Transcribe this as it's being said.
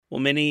Well,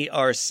 many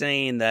are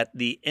saying that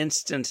the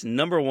instant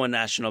number one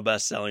national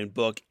best-selling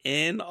book,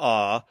 In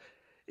Awe,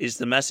 is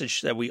the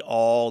message that we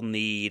all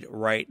need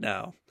right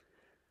now.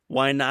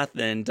 Why not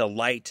then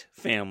delight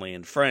family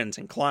and friends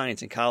and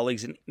clients and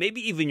colleagues and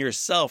maybe even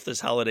yourself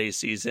this holiday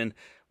season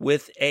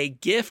with a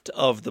gift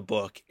of the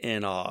book,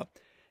 In Awe.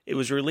 It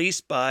was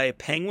released by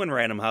Penguin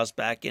Random House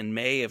back in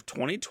May of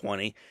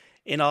 2020.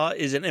 In Awe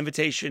is an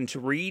invitation to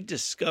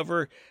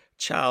rediscover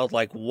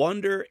childlike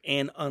wonder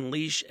and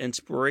unleash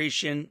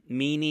inspiration,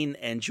 meaning,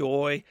 and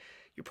joy.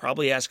 You're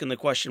probably asking the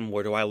question,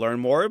 where do I learn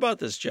more about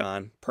this,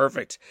 John?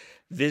 Perfect.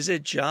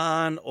 Visit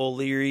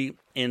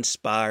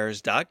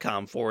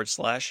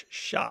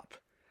johnolearyinspires.com/shop.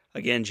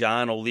 Again,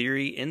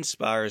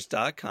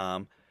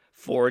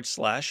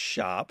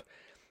 johnolearyinspires.com/shop.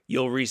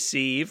 You'll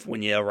receive,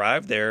 when you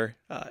arrive there,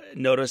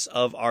 notice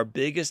of our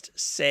biggest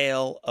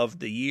sale of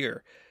the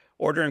year.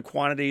 Order in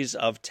quantities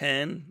of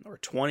 10 or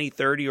 20,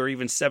 30, or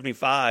even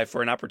 75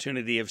 for an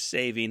opportunity of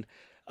saving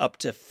up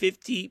to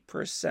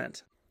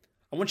 50%.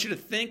 I want you to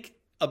think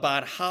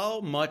about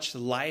how much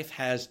life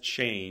has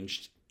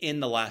changed in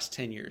the last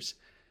 10 years.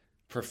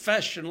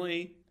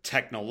 Professionally,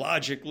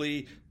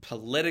 technologically,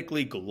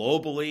 politically,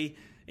 globally,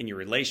 in your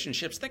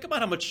relationships. Think about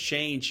how much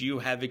change you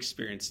have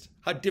experienced,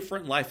 how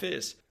different life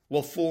is.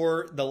 Well,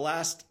 for the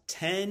last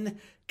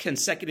 10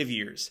 consecutive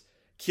years,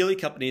 Keeley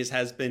Companies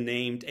has been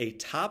named a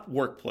top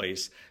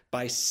workplace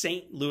by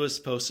St. Louis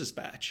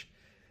Post-Dispatch.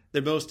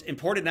 Their most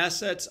important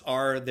assets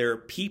are their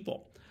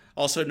people,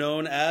 also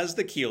known as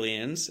the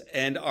Keelians,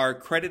 and are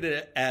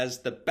credited as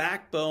the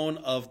backbone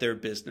of their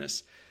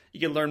business. You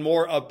can learn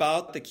more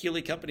about the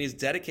Keeley Companies'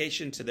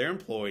 dedication to their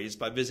employees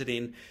by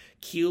visiting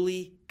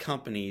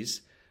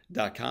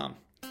KeeleyCompanies.com.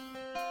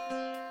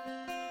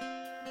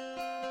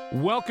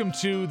 Welcome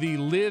to the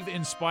Live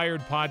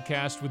Inspired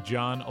podcast with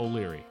John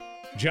O'Leary.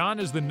 John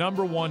is the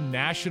 #1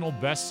 national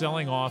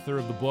best-selling author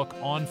of the book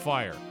On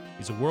Fire.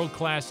 He's a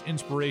world-class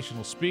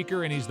inspirational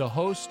speaker, and he's the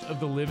host of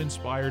the Live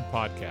Inspired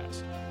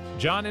podcast.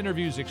 John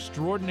interviews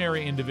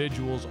extraordinary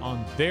individuals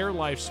on their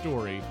life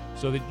story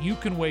so that you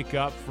can wake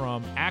up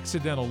from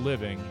accidental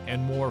living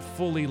and more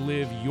fully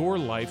live your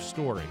life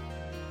story.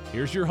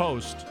 Here's your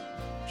host,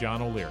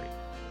 John O'Leary.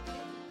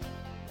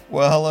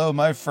 Well, hello,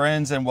 my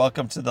friends, and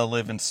welcome to the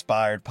Live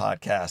Inspired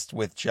podcast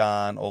with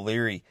John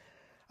O'Leary.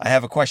 I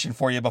have a question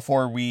for you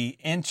before we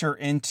enter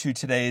into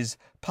today's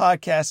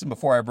podcast and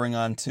before I bring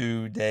on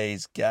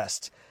today's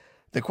guest.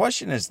 The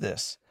question is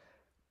this: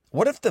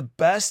 what if the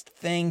best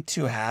thing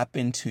to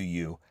happen to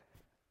you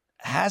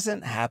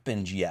hasn't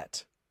happened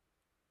yet?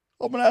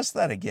 I'm going to ask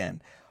that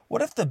again.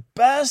 What if the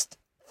best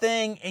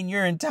thing in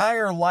your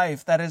entire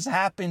life that has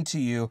happened to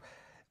you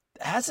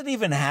hasn't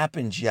even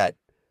happened yet?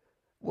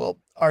 Well,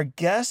 our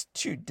guest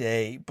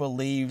today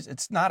believes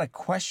it's not a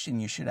question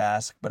you should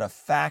ask, but a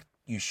fact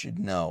you should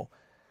know.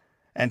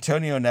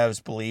 Antonio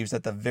Neves believes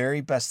that the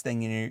very best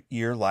thing in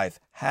your life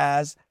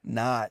has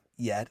not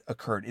yet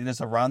occurred. It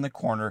is around the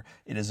corner.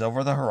 It is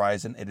over the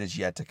horizon. It is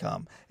yet to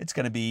come. It's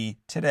going to be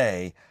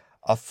today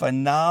a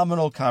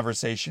phenomenal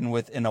conversation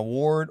with an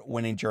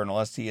award-winning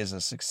journalist. He is a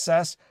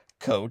success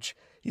coach.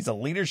 He's a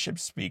leadership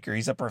speaker.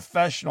 He's a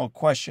professional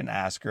question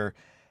asker.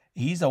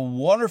 He's a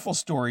wonderful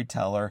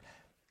storyteller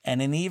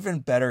and an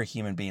even better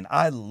human being.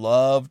 I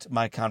loved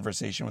my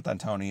conversation with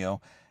Antonio.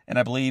 And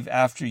I believe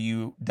after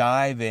you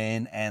dive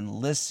in and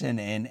listen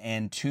in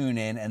and tune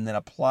in and then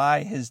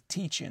apply his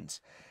teachings,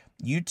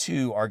 you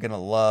too are going to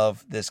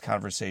love this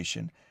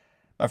conversation.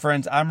 My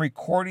friends, I'm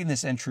recording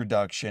this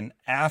introduction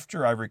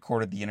after I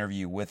recorded the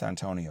interview with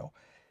Antonio.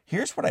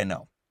 Here's what I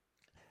know.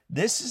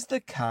 This is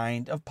the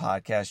kind of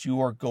podcast you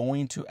are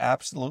going to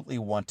absolutely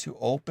want to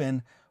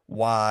open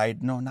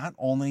wide. No, not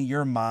only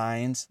your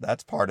minds,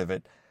 that's part of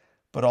it,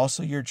 but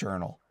also your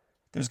journal.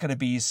 There's going to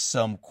be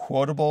some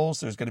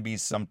quotables. There's going to be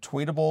some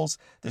tweetables.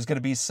 There's going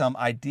to be some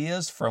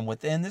ideas from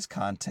within this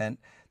content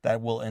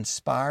that will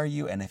inspire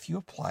you. And if you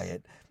apply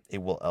it,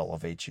 it will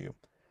elevate you.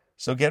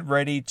 So get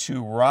ready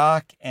to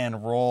rock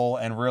and roll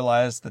and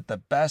realize that the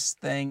best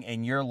thing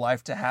in your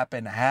life to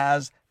happen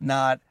has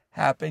not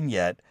happened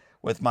yet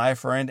with my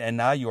friend and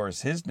now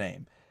yours. His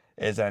name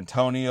is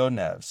Antonio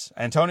Neves.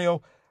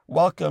 Antonio,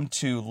 welcome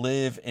to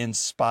Live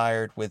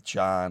Inspired with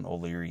John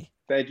O'Leary.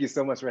 Thank you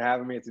so much for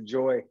having me. It's a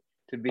joy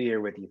to be here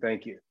with you.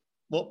 Thank you.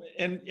 Well,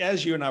 and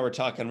as you and I were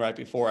talking right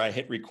before I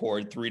hit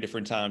record 3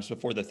 different times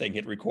before the thing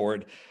hit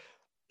record,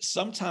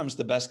 sometimes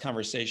the best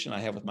conversation I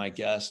have with my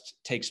guest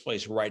takes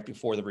place right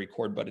before the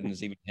record button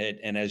is even hit.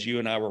 And as you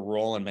and I were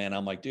rolling, man,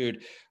 I'm like,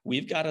 dude,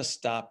 we've got to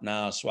stop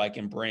now so I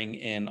can bring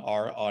in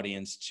our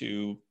audience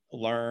to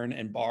learn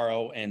and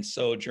borrow and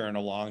sojourn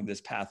along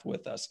this path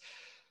with us.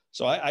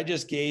 So I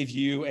just gave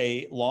you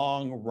a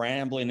long,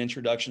 rambling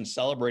introduction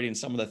celebrating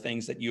some of the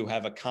things that you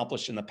have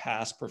accomplished in the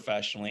past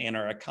professionally and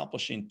are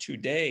accomplishing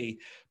today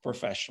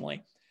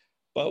professionally.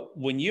 But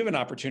when you have an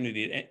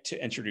opportunity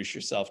to introduce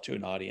yourself to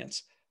an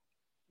audience,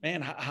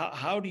 man,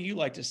 how do you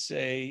like to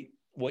say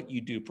what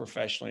you do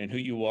professionally and who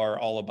you are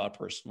all about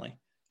personally?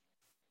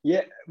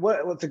 Yeah,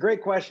 well, it's a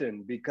great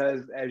question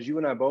because as you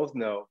and I both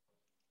know,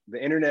 the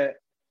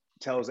internet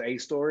tells a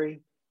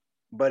story,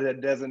 but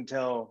it doesn't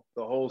tell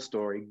the whole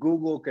story.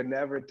 Google can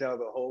never tell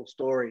the whole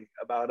story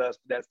about us.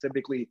 That's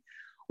typically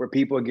where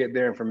people get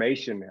their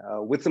information.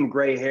 With some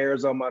gray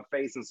hairs on my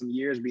face and some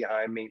years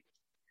behind me,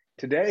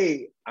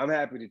 today I'm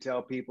happy to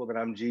tell people that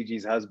I'm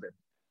Gigi's husband,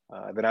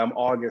 that I'm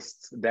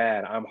August's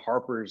dad, I'm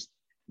Harper's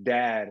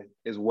dad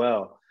as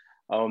well.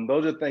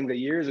 Those are things that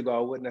years ago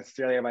I wouldn't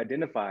necessarily have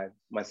identified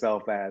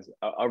myself as.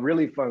 A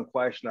really fun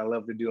question I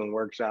love to do in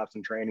workshops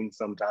and trainings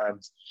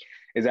sometimes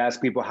is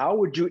ask people, how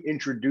would you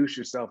introduce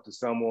yourself to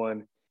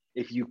someone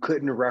if you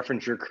couldn't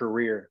reference your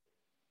career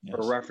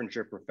or reference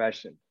your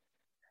profession?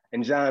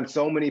 And John,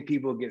 so many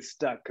people get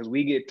stuck because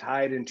we get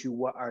tied into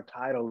what our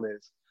title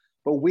is,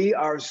 but we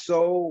are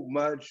so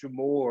much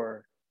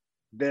more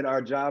than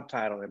our job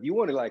title. If you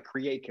want to like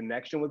create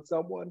connection with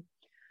someone,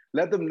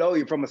 let them know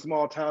you're from a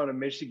small town in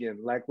Michigan,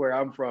 like where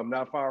I'm from,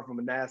 not far from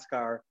a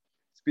NASCAR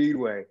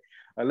speedway.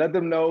 Let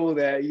them know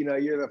that, you know,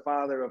 you're the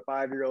father of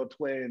 5-year-old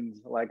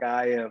twins like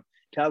I am.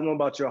 Tell them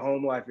about your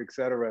home life, et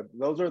cetera.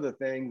 Those are the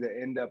things that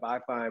end up, I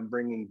find,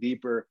 bringing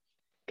deeper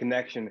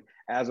connection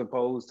as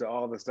opposed to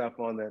all the stuff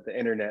on the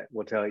internet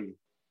will tell you.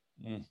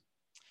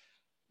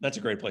 That's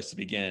a great place to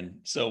begin.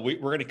 So we're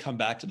going to come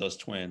back to those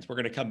twins. We're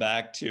going to come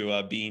back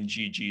to being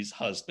Gigi's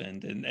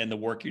husband and the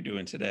work you're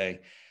doing today.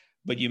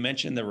 But you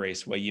mentioned the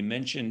raceway, you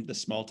mentioned the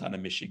small town of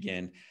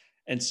Michigan,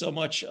 and so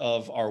much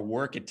of our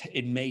work,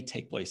 it may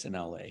take place in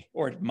LA,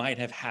 or it might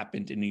have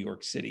happened in New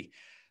York City,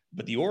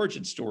 but the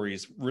origin story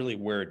is really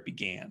where it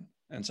began.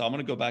 And so I'm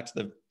going to go back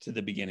to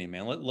the beginning,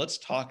 man. Let's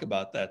talk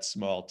about that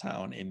small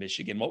town in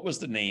Michigan. What was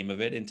the name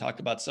of it? And talk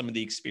about some of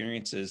the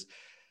experiences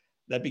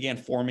that began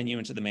forming you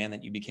into the man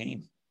that you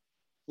became.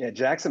 Yeah,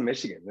 Jackson,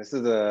 Michigan. This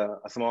is a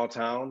small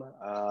town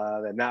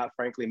that not,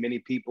 frankly, many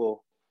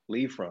people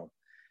leave from.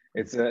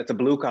 It's a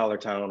blue collar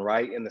town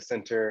right in the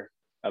center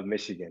of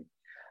Michigan.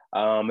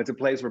 It's a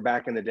place where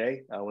back in the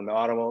day, when the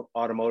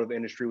automotive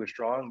industry was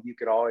strong, you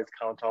could always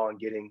count on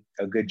getting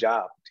a good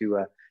job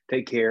to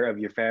take care of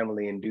your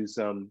family and do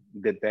some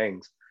good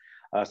things.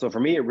 So for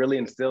me, it really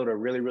instilled a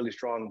really, really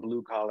strong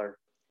blue collar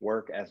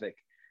work ethic.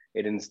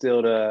 It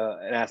instilled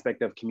an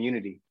aspect of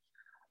community.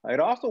 It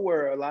also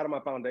where a lot of my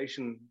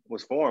foundation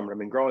was formed. I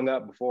mean, growing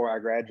up before I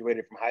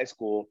graduated from high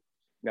school,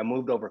 I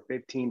moved over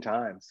 15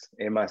 times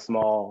in my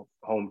small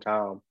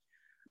hometown.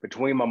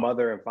 Between my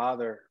mother and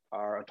father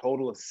are a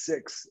total of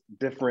 6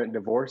 different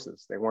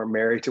divorces. They weren't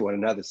married to one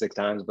another 6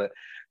 times, but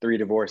 3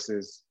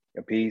 divorces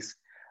apiece.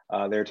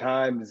 There are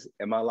times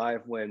in my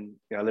life when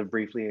I lived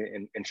briefly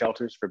in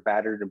shelters for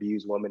battered and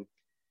abused women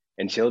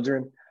and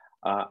children.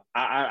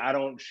 I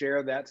don't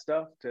share that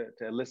stuff to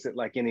elicit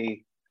like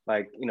any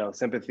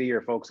sympathy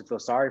or folks who feel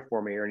sorry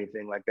for me or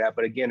anything like that.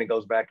 But again, it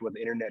goes back to what the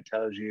internet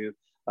tells you,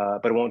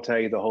 but it won't tell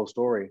you the whole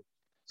story.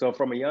 So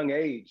from a young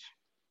age,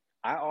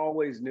 I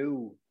always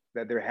knew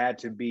that there had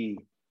to be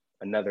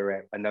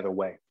another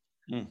way.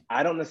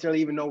 I don't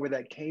necessarily even know where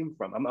that came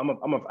from.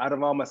 Out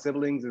of all my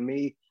siblings and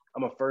me,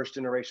 I'm a first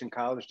generation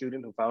college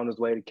student who found his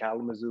way to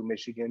Kalamazoo,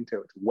 Michigan,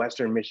 to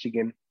Western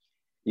Michigan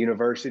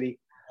University.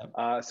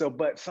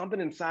 But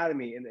something inside of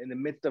me in the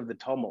midst of the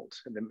tumult,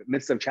 in the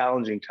midst of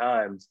challenging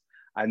times,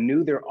 I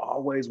knew there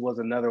always was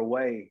another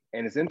way.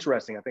 And it's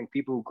interesting. I think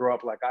people who grow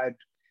up like I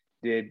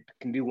did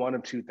can do one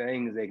of 2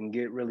 things. They can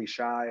get really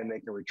shy and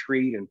they can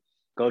retreat and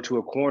go to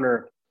a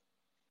corner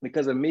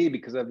because of me,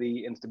 because of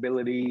the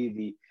instability,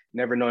 the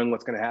never knowing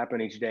what's going to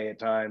happen each day at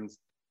times.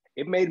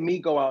 It made me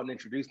go out and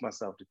introduce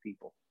myself to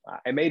people.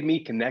 It made me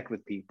connect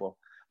with people,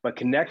 but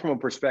connect from a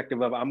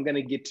perspective of I'm going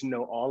to get to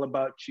know all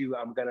about you.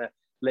 I'm going to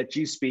let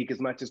you speak as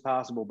much as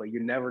possible, but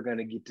you're never going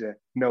to get to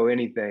know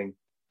anything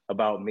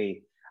about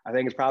me. I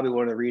think it's probably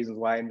one of the reasons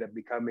why I ended up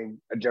becoming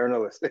a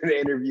journalist and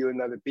interviewing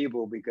other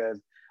people, because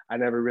I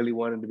never really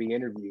wanted to be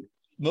interviewed.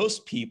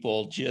 Most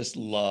people just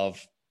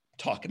love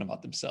talking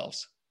about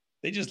themselves.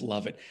 They just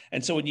love it.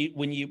 And so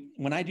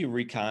when I do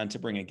recon to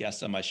bring a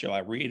guest on my show, I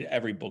read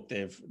every book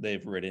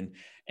they've written,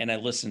 and I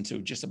listen to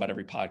just about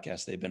every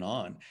podcast they've been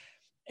on.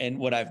 And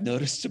what I've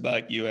noticed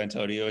about you,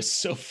 Antonio, is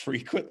so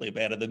frequently,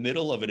 man, in the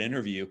middle of an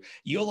interview,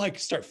 you'll like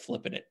start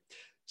flipping it.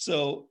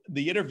 So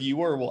the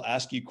interviewer will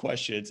ask you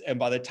questions, and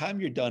by the time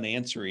you're done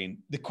answering,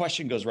 the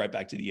question goes right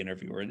back to the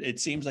interviewer. It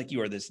seems like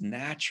you are this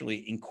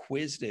naturally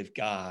inquisitive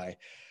guy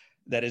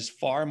that is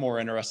far more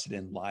interested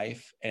in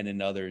life and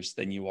in others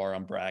than you are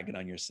on bragging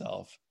on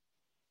yourself.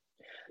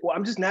 Well,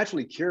 I'm just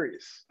naturally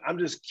curious. I'm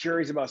just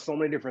curious about so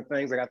many different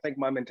things. Like I think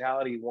my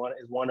mentality is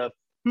one of,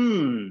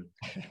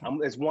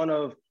 it's one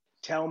of,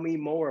 tell me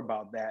more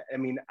about that. I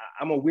mean,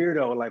 I'm a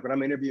weirdo. Like when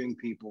I'm interviewing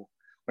people,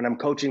 when I'm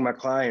coaching my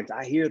clients,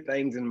 I hear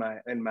things in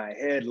my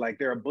head, like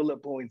there are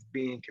bullet points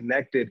being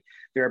connected.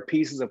 There are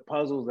pieces of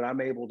puzzles that I'm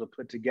able to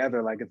put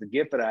together. Like it's a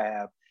gift that I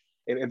have.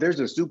 If there's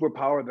a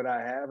superpower that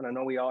I have, and I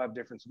know we all have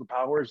different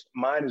superpowers,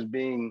 mine is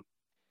being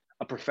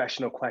a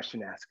professional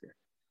question asker.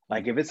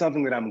 Like if it's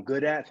something that I'm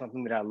good at,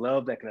 something that I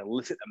love, that can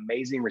elicit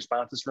amazing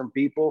responses from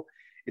people,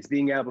 it's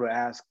being able to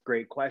ask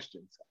great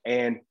questions.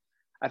 And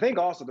I think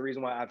also the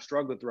reason why I've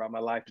struggled throughout my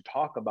life to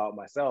talk about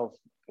myself,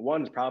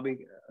 one is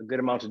probably a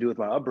good amount to do with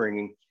my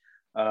upbringing,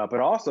 But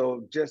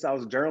also, just I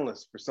was a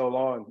journalist for so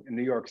long in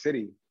New York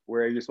City,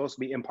 where you're supposed to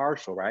be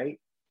impartial, right?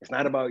 It's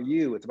not about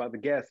you, it's about the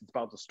guest, it's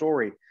about the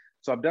story.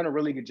 So I've done a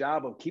really good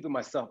job of keeping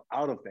myself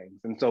out of things.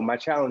 And so my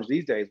challenge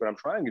these days, what I'm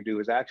trying to do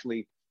is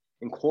actually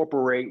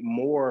incorporate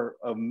more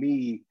of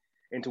me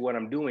into what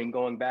I'm doing,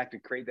 going back to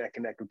create that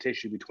connective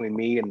tissue between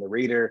me and the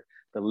reader,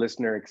 the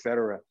listener, et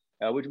cetera,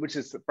 which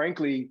is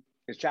frankly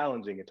is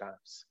challenging at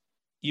times.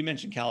 You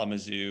mentioned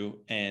Kalamazoo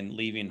and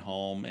leaving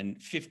home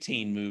and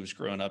 15 moves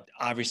growing up.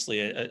 Obviously,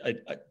 a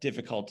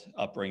difficult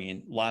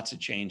upbringing, lots of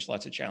change,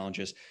 lots of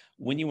challenges.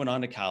 When you went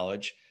on to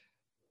college,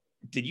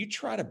 did you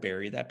try to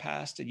bury that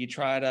past? Did you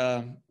try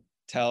to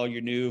tell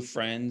your new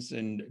friends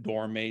and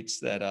dorm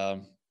mates that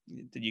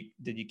did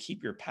you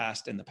keep your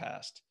past in the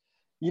past?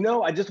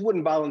 I just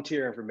wouldn't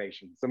volunteer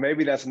information. So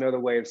maybe that's another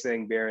way of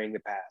saying burying the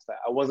past.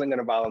 I wasn't going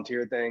to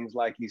volunteer things.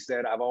 Like you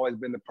said, I've always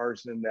been the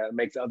person that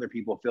makes other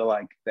people feel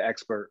like the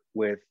expert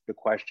with the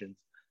questions.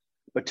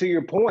 But to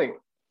your point,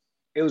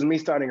 it was me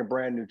starting a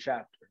brand new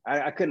chapter.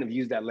 I couldn't have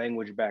used that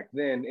language back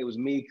then. It was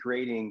me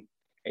creating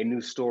a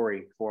new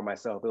story for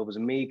myself. It was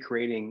me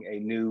creating a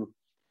new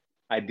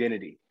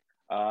identity.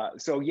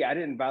 So yeah, I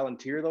didn't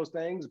volunteer those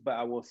things, but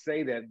I will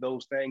say that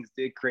those things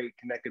did create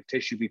connective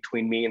tissue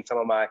between me and some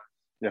of my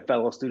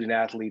fellow student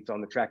athletes on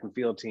the track and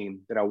field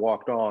team that I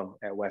walked on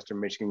at Western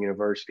Michigan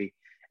University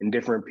and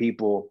different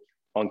people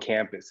on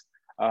campus.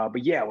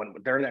 But yeah,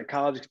 during that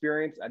college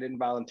experience, I didn't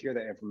volunteer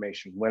that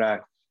information. When I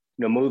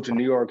moved to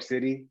New York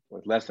City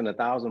with less than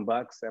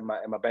 $1,000 in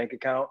my bank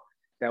account,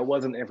 that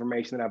wasn't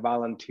information that I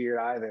volunteered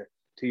either.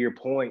 To your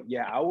point,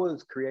 yeah, I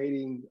was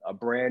creating a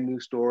brand new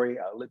story.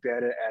 I looked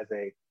at it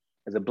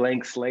as a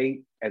blank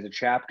slate, as a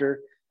chapter.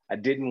 I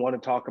didn't want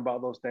to talk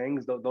about those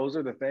things. Those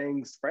are the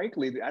things,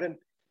 frankly, I didn't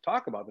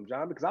talk about them,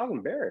 John, because I was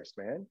embarrassed,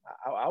 man.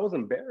 I was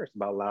embarrassed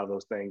about a lot of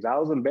those things. I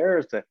was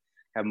embarrassed to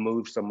have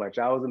moved so much.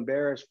 I was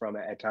embarrassed from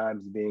at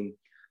times being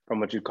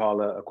from what you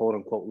call a quote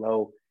unquote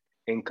low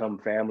income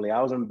family.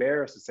 I was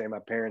embarrassed to say my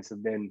parents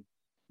have been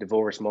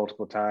divorced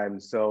multiple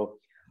times. So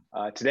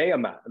today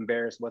I'm not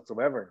embarrassed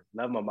whatsoever.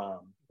 Love my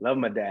mom, love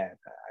my dad.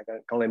 I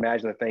can only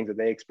imagine the things that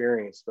they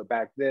experienced. But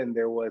back then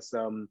there was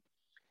some,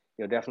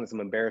 definitely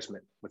some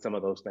embarrassment with some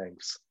of those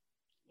things.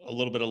 A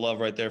little bit of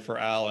love right there for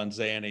Al and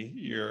Zanny,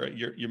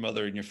 your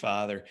mother and your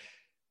father.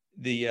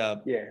 One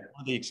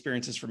of the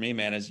experiences for me,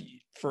 man, is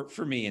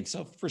for me, and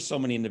so for so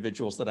many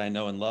individuals that I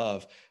know and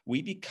love,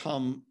 we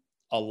become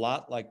a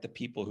lot like the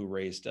people who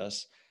raised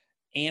us,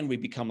 and we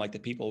become like the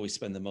people we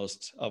spend the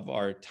most of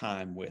our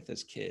time with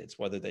as kids,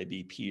 whether they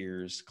be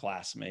peers,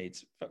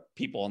 classmates,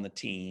 people on the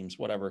teams,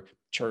 whatever,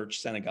 church,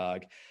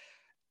 synagogue.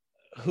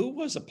 Who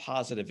was a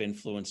positive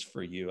influence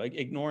for you?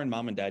 Ignoring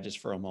mom and dad just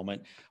for a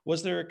moment.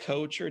 Was there a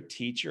coach or a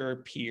teacher or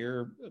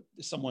peer,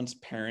 someone's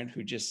parent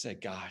who just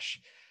said, gosh,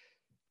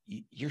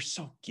 you're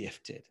so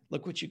gifted.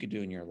 Look what you could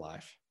do in your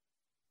life.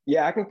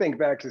 Yeah, I can think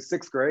back to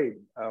sixth grade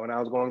when I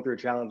was going through a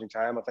challenging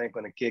time. I think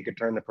when a kid could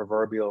turn the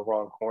proverbial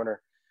wrong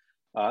corner.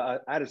 I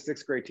had a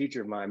sixth grade teacher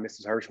of mine,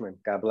 Mrs. Hirschman,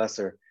 God bless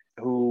her,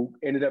 who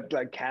ended up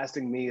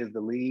casting me as the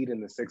lead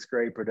in the sixth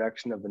grade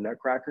production of The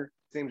Nutcracker.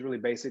 Seems really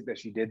basic that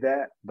she did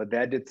that, but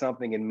that did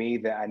something in me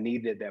that I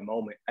needed at that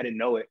moment. I didn't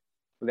know it,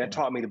 but that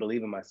taught me to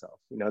believe in myself.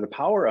 The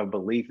power of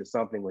belief is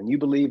something when you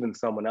believe in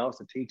someone else,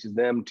 it teaches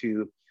them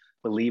to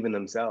believe in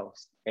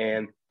themselves.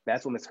 And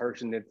that's what Ms.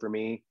 Hirschman did for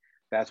me.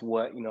 That's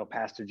what,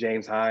 Pastor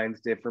James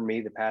Hines did for me,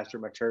 the pastor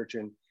of my church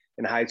in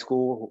high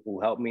school, who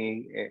helped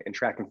me in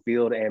track and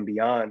field and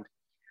beyond.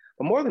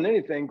 But more than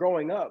anything,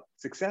 growing up,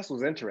 success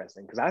was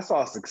interesting because I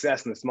saw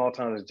success in the small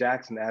town of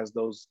Jackson as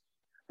those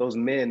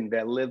men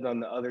that lived on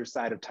the other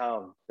side of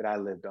town that I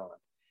lived on.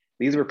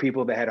 These were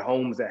people that had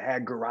homes that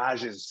had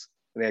garages,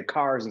 and they had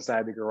cars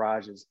inside the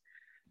garages.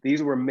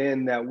 These were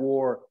men that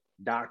wore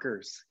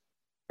Dockers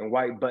and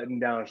white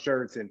button-down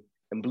shirts and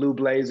blue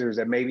blazers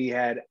that maybe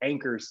had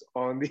anchors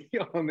on the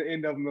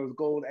end of them, those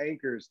gold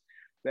anchors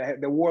that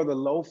wore the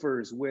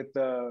loafers with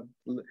the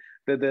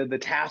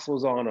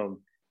tassels on them.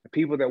 The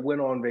people that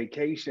went on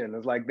vacation,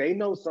 it's like they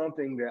know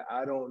something that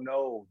I don't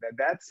know,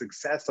 that's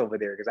success over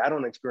there because I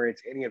don't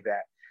experience any of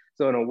that.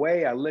 So in a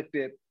way, I looked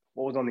at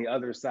what was on the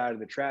other side of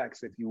the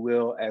tracks, if you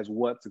will, as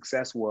what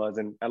success was.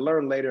 And I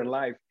learned later in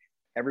life,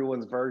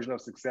 everyone's version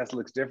of success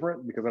looks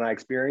different because when I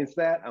experienced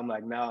that, I'm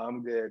like, no,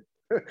 I'm good.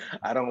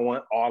 I don't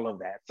want all of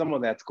that. Some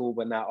of that's cool,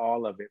 but not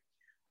all of it.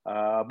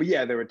 But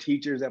yeah, there were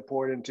teachers that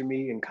poured into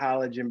me in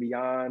college and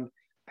beyond,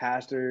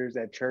 pastors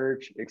at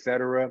church,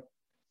 etc.,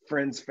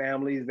 friends,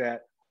 families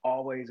that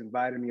always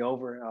invited me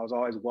over, and I was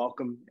always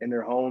welcome in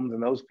their homes.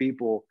 And those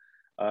people,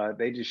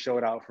 they just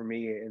showed out for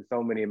me in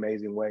so many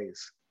amazing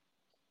ways.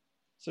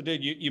 So,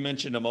 dude, you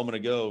mentioned a moment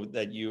ago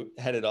that you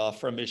headed off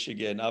from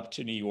Michigan up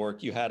to New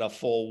York. You had a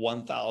full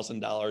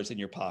 $1,000 in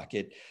your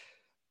pocket.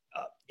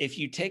 If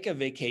you take a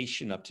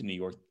vacation up to New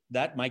York,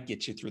 that might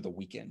get you through the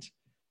weekend.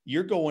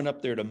 You're going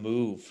up there to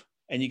move,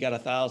 and you got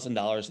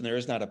 $1,000, and there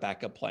is not a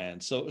backup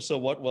plan. So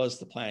what was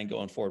the plan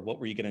going forward? What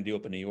were you going to do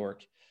up in New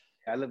York?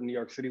 I lived in New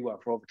York City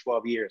for over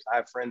 12 years. I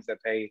have friends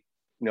that pay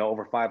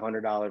over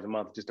 $500 a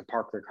month just to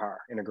park their car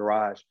in a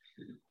garage.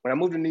 When I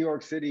moved to New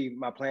York City,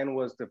 my plan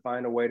was to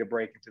find a way to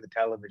break into the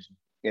television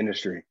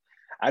industry.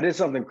 I did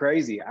something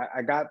crazy.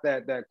 I got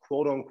that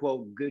quote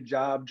unquote good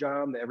job,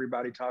 John, that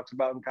everybody talks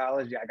about in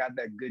college. Yeah, I got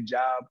that good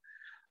job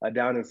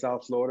down in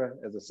South Florida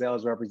as a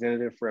sales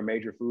representative for a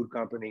major food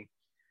company.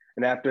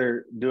 And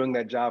after doing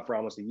that job for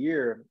almost a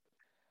year,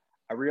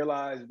 I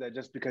realized that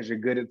just because you're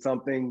good at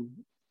something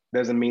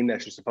doesn't mean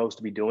that you're supposed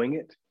to be doing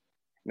it.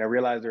 And I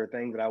realized there are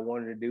things that I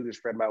wanted to do to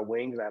spread my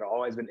wings. I'd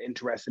always been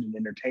interested in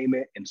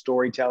entertainment and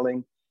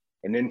storytelling.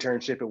 An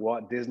internship at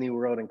Walt Disney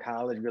World in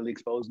college really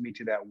exposed me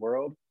to that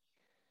world.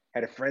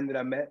 Had a friend that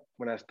I met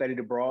when I studied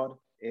abroad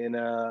in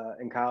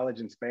college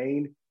in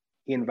Spain.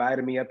 He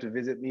invited me up to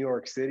visit New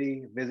York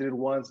City, visited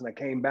once, and I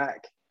came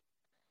back.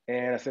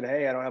 And I said,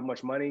 hey, I don't have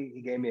much money.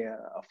 He gave me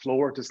a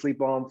floor to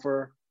sleep on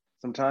for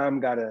some time,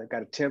 got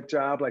a temp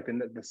job like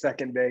the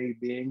second day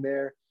being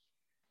there.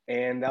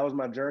 And that was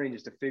my journey,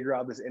 just to figure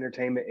out this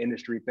entertainment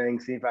industry thing,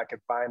 see if I could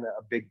find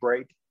a big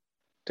break.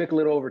 Took a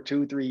little over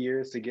 2-3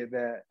 years to get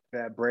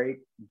that break,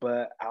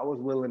 but I was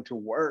willing to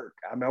work.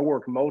 I mean, I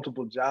worked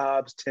multiple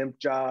jobs, temp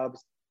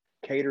jobs,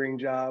 catering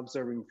jobs,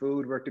 serving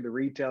food, worked at the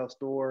retail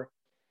store,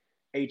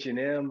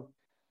 H&M,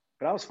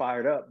 but I was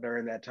fired up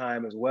during that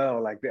time as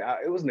well. Like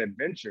it was an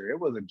adventure. It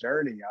was a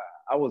journey.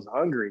 I was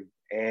hungry.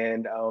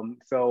 And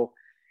so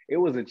it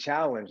was a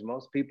challenge.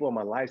 Most people in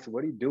my life said,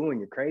 what are you doing?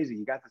 You're crazy.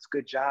 You got this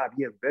good job.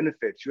 You have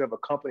benefits. You have a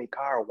company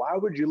car. Why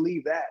would you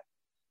leave that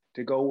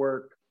to go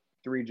work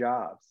 3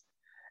 jobs?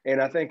 And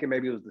I think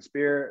maybe it was the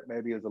spirit,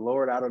 maybe it was the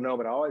Lord, I don't know,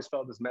 but I always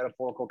felt this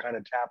metaphorical kind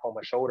of tap on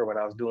my shoulder when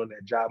I was doing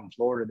that job in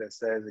Florida that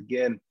says,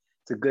 again,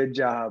 it's a good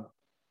job,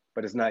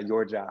 but it's not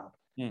your job.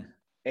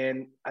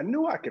 And I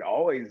knew I could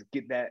always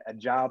get a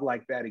job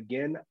like that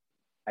again.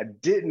 I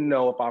didn't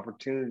know if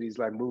opportunities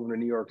like moving to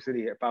New York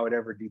City, if I would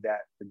ever do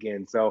that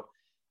again. So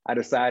I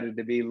decided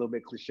to be a little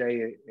bit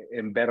cliche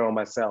and bet on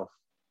myself.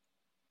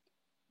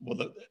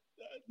 Well,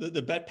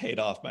 the bet paid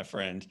off, my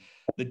friend.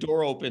 The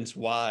door opens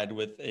wide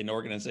with an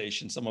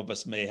organization some of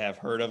us may have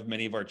heard of,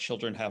 many of our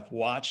children have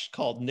watched,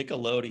 called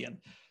Nickelodeon.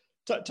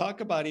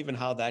 Talk about even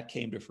how that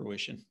came to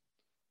fruition.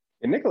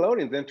 And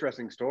Nickelodeon's an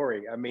interesting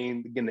story. I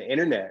mean, again, the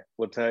internet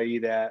will tell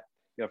you that,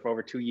 for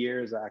over 2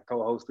 years, I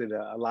co-hosted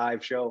a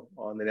live show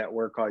on the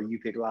network called You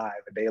Pick Live,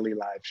 a daily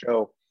live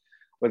show.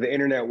 What the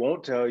internet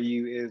won't tell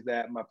you is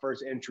that my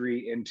first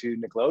entry into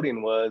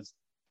Nickelodeon was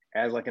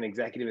as like an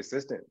executive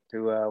assistant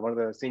to one of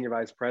the senior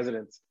vice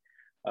presidents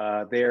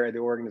there at the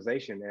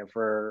organization. And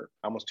for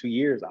almost 2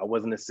 years, I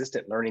was an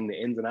assistant learning the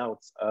ins and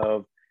outs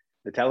of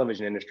the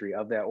television industry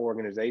of that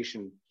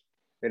organization.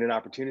 Then an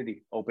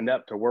opportunity opened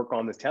up to work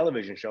on this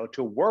television show,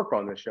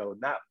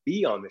 not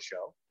be on the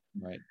show.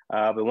 Right.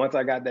 But once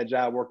I got that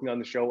job working on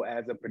the show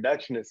as a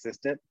production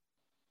assistant,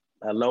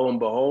 lo and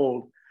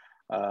behold,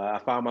 I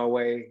found my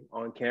way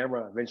on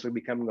camera, eventually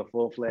becoming a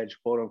full-fledged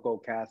quote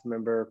unquote cast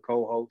member,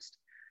 co-host.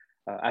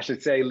 I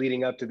should say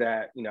leading up to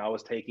that, I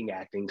was taking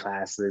acting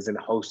classes and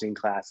hosting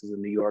classes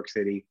in New York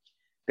City,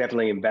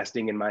 definitely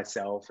investing in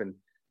myself and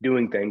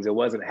doing things. It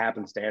wasn't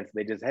happenstance.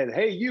 They just said,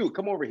 hey, you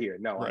come over here.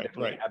 No, I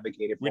definitely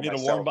advocated for myself.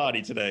 We need a warm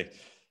body today.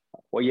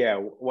 Well,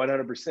 yeah,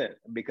 100%.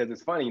 Because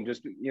it's funny,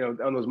 just,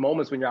 on those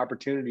moments when your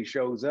opportunity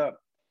shows up,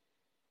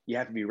 you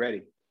have to be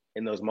ready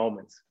in those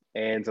moments.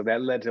 And so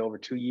that led to over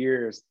 2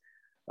 years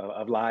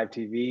of live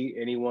TV.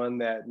 Anyone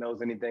that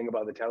knows anything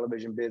about the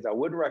television biz, I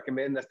wouldn't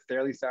recommend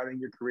necessarily starting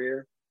your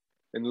career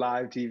in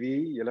live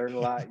TV. You learn a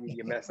lot,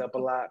 you mess up a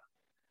lot,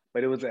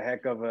 but it was a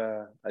heck of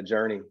a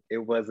journey. It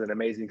was an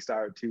amazing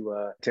start to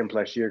a 10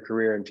 plus year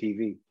career in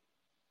TV.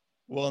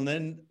 Well, and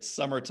then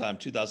summertime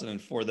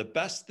 2004, the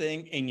best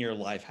thing in your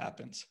life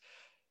happens.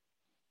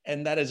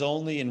 And that is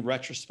only in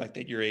retrospect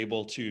that you're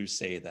able to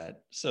say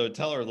that. So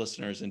tell our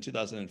listeners in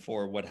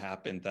 2004 what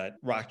happened that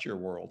rocked your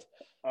world.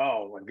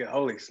 Oh my God,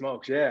 holy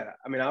smokes. Yeah.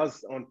 I mean,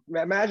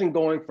 imagine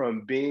going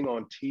from being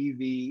on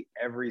TV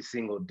every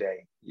single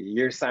day.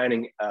 You're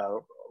signing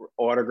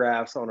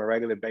autographs on a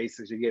regular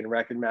basis. You're getting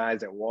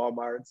recognized at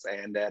Walmarts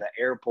and at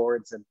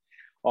airports and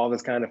all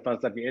this kind of fun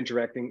stuff. You're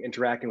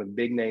interacting with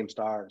big name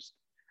stars.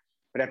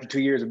 But after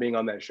 2 years of being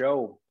on that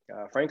show,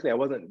 frankly, I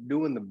wasn't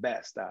doing the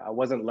best. I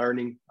wasn't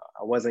learning.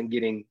 I wasn't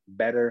getting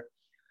better.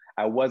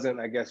 I wasn't,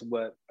 I guess,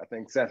 what I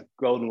think Seth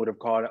Godin would have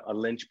called a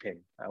linchpin.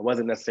 I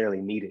wasn't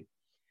necessarily needed.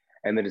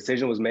 And the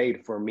decision was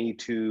made for me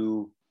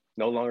to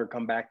no longer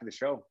come back to the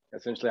show.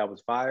 Essentially, I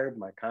was fired.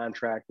 My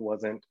contract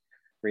wasn't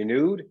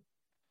renewed.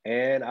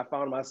 And I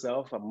found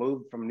myself, I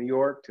moved from New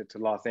York to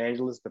Los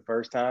Angeles the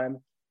first time.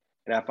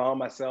 And I found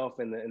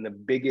myself in the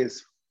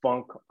biggest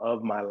funk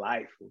of my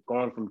life,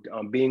 going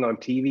from being on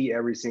TV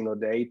every single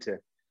day to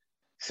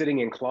sitting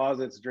in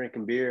closets,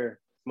 drinking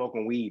beer,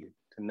 smoking weed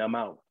to numb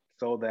out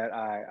so that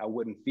I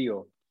wouldn't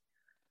feel.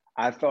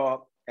 I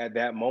thought at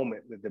that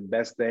moment that the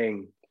best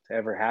thing to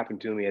ever happen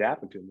to me had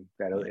happened to me,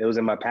 that it was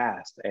in my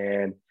past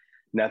and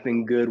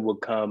nothing good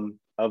would come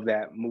of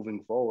that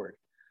moving forward.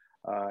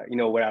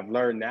 What I've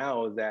learned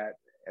now is that,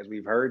 as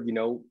we've heard,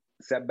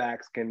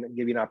 setbacks can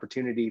give you an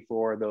opportunity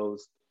for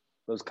those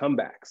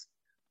comebacks.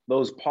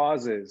 those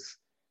pauses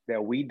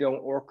that we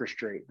don't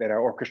orchestrate, that are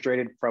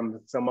orchestrated from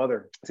some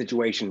other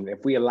situation, if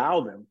we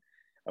allow them,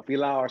 if we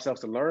allow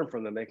ourselves to learn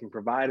from them, they can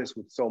provide us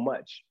with so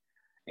much.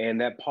 And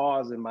that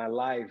pause in my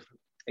life,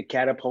 it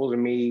catapulted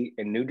me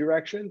in new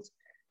directions.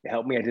 It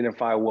helped me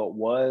identify what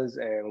was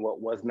and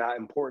what was not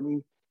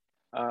important.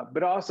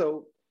 But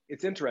also,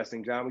 it's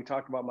interesting, John, we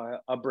talked about my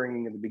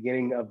upbringing at the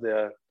beginning of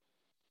the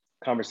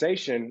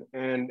conversation,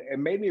 and it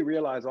made me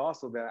realize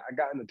also that I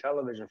got into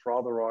television for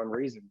all the wrong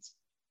reasons.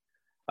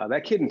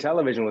 That kid in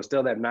television was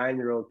still that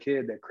 9-year-old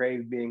kid that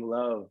craved being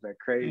loved, that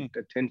craved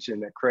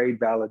attention, that craved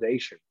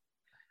validation.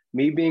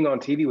 Me being on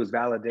TV was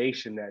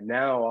validation that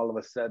now all of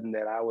a sudden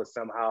that I was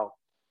somehow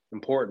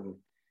important.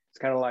 It's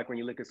kind of like when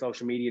you look at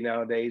social media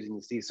nowadays and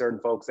you see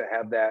certain folks that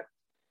have that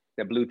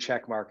blue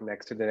check mark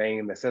next to the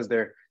name that says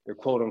they're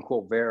quote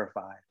unquote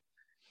verified.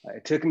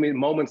 It took me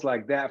moments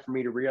like that for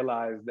me to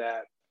realize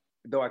that,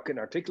 though I couldn't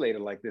articulate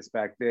it like this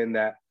back then,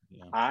 that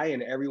I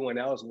and everyone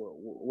else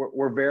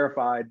were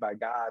verified by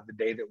God the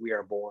day that we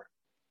are born.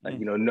 Like,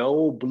 you know,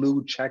 no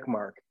blue check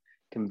mark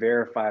can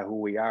verify who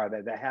we are.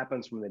 That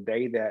happens from the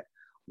day that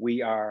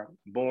we are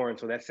born.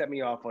 So that set me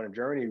off on a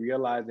journey,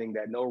 realizing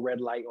that no red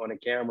light on a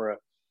camera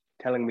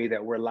telling me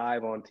that we're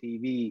live on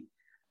TV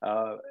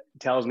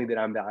tells me that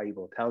I'm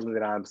valuable, tells me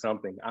that I'm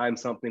something. I'm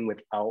something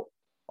without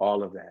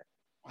all of that.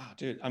 Wow,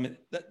 dude. I mean,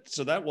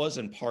 so that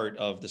wasn't part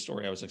of the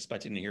story I was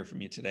expecting to hear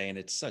from you today. And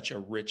it's such a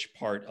rich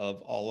part of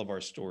all of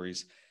our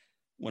stories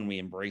when we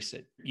embrace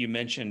it. You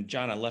mentioned,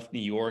 John, I left New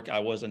York. I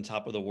was on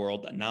top of the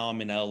world. Now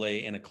I'm in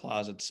LA in a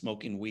closet,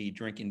 smoking weed,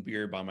 drinking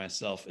beer by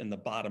myself in the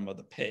bottom of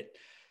the pit,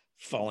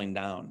 falling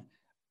down.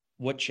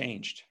 What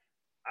changed?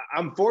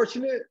 I'm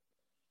fortunate.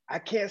 I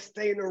can't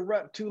stay in a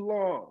rut too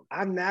long.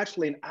 I'm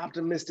naturally an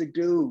optimistic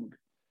dude.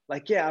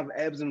 Like, yeah, I have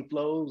ebbs and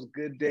flows,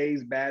 good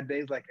days, bad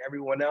days, like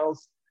everyone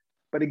else.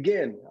 But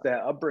again,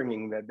 that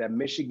upbringing, that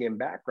Michigan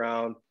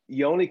background,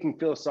 you only can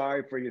feel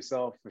sorry for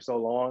yourself for so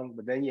long,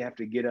 but then you have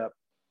to get up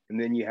and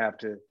then you have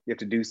to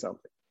do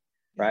something,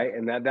 right?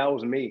 And that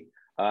was me.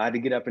 I had to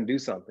get up and do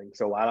something.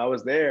 So while I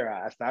was there,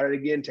 I started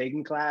again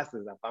taking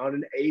classes. I found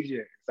an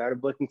agent,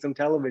 started booking some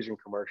television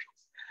commercials.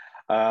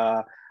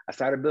 I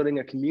started building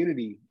a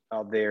community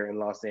out there in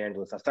Los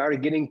Angeles. I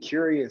started getting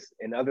curious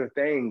in other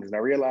things. And I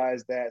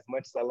realized that as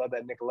much as I love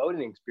that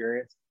Nickelodeon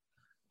experience,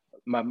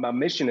 my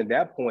mission at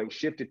that point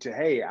shifted to,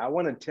 hey, I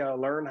want to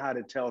learn how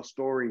to tell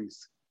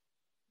stories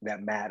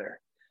that matter.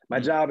 My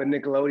job at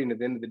Nickelodeon at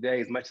the end of the day,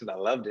 as much as I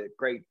loved it,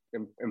 great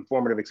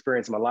informative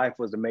experience in my life,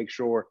 was to make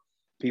sure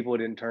people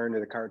didn't turn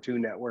to the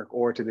Cartoon Network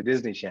or to the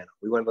Disney Channel.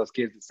 We wanted those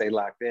kids to stay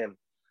locked in.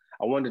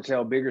 I wanted to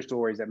tell bigger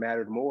stories that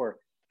mattered more.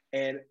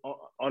 And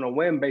on a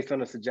whim, based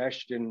on a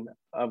suggestion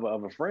of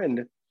a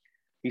friend,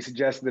 he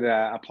suggested that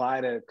I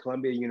apply to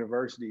Columbia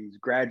University's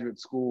Graduate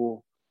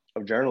School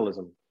of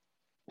Journalism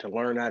to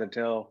learn how to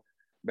tell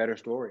better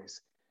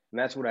stories. And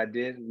that's what I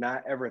did,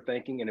 not ever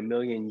thinking in a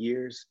million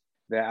years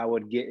that I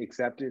would get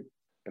accepted.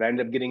 But I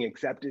ended up getting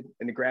accepted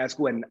into grad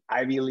school at an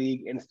Ivy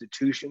League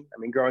institution. I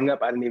mean, growing up,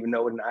 I didn't even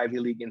know what an Ivy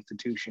League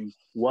institution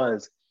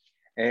was.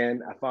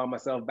 And I found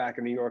myself back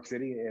in New York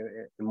City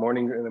in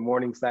the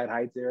Morningside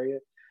Heights area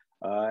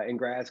in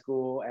grad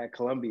school at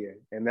Columbia.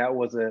 And that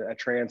was a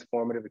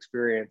transformative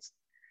experience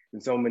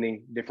in so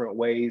many different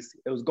ways.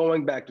 It was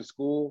going back to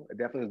school. It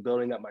definitely was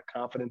building up my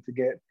confidence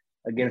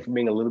again, from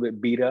being a little bit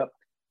beat up,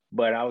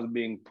 but I was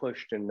being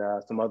pushed in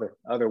some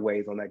other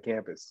ways on that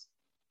campus.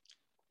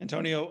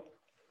 Antonio,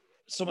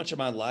 so much of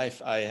my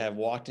life, I have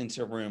walked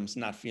into rooms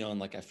not feeling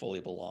like I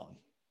fully belong,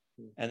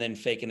 and then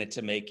faking it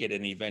to make it,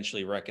 and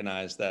eventually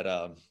recognize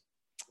that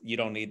you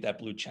don't need that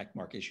blue check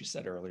mark, as you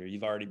said earlier.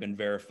 You've already been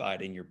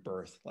verified in your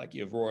birth, like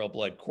you have royal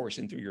blood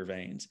coursing through your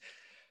veins.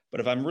 But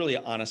if I'm really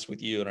honest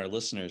with you and our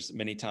listeners,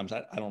 many times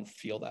I don't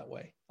feel that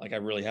way. Like I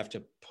really have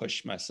to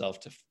push myself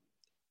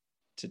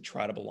to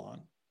try to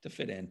belong, to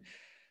fit in.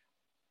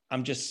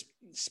 I'm just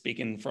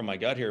speaking from my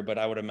gut here, but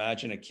I would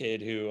imagine a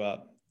kid who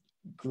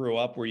grew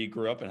up where you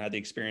grew up and had the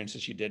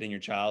experiences you did in your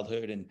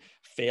childhood and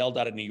failed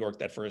out of New York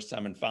that first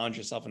time and found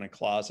yourself in a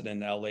closet in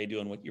LA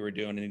doing what you were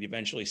doing, and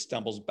eventually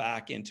stumbles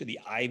back into the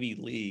Ivy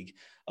League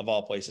of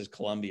all places,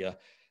 Columbia,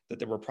 that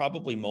there were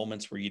probably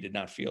moments where you did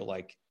not feel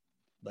like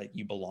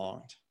you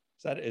belonged.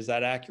 Is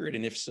that accurate?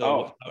 And if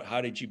so, how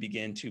did you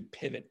begin to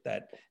pivot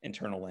that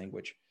internal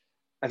language?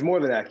 That's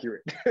more than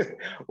accurate.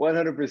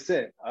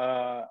 100%.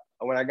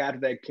 When I got to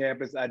that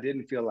campus, I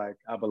didn't feel like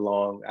I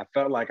belonged. I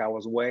felt like I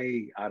was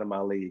way out of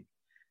my league.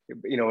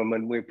 You know,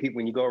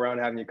 when you go around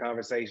having your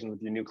conversation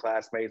with your new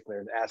classmates,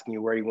 and they're asking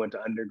you where you went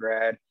to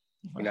undergrad,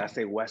 you know, I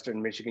say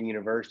Western Michigan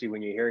University,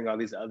 when you're hearing all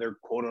these other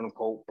quote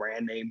unquote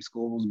brand name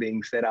schools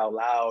being said out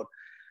loud,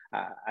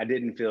 I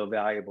didn't feel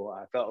valuable.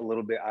 I felt a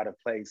little bit out of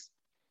place.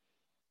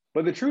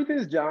 But the truth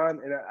is, John,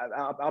 and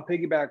I'll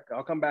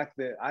come back to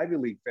the Ivy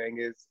League thing,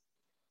 is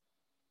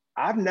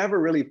I've never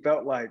really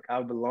felt like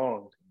I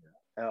belonged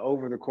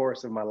over the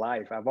course of my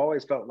life. I've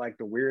always felt like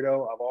the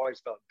weirdo. I've always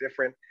felt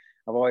different.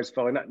 I've always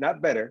felt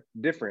not better,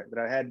 different, but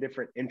I had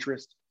different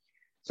interests.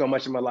 So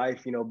much of my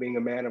life, you know, being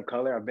a man of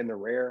color, I've been the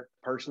rare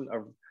person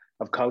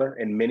of color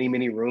in many,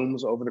 many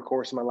rooms over the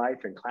course of my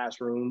life, in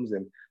classrooms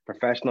and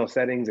professional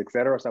settings, et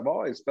cetera. So I've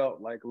always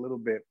felt like a little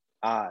bit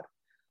odd.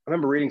 I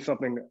remember reading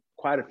something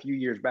quite a few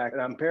years back,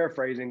 and I'm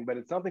paraphrasing, but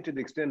it's something to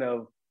the extent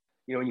of,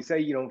 when you say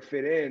you don't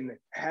fit in,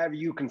 have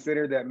you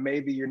considered that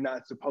maybe you're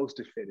not supposed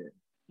to fit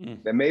in?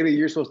 That maybe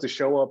you're supposed to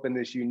show up in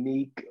this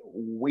unique,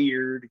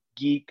 weird,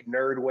 geek,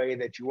 nerd way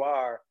that you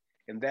are,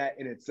 and that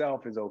in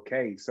itself is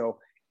okay. So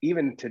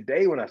even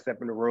today, when I step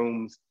into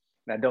rooms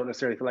and I don't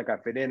necessarily feel like I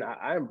fit in,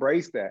 I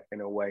embrace that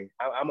in a way.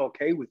 I'm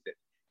okay with it,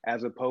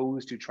 as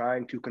opposed to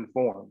trying to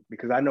conform,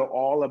 because I know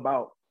all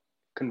about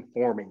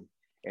conforming,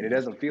 and it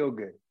doesn't feel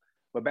good.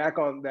 But back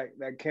on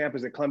that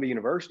campus at Columbia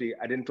University,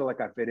 I didn't feel like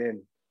I fit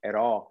in at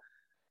all.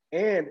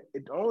 And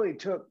it only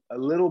took a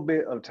little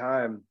bit of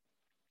time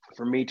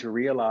for me to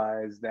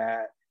realize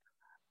that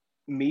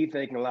me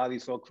thinking a lot of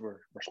these folks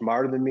were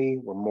smarter than me,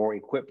 were more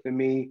equipped than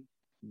me,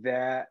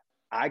 that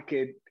I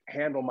could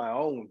handle my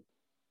own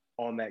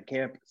on that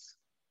campus.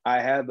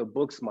 I had the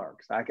book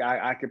smarts.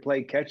 I could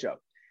play catch up.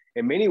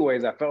 In many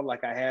ways, I felt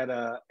like I had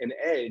an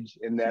edge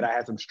in that I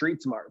had some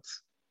street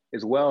smarts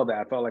as well that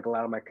I felt like a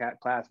lot of my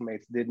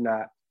classmates did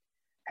not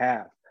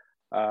have.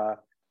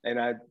 And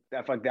I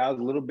felt like that was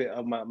a little bit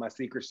of my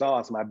secret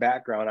sauce, my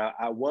background.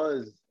 I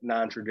was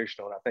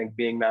non-traditional. And I think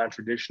being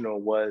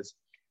non-traditional was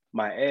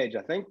my edge.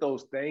 I think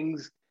those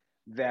things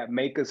that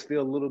make us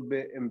feel a little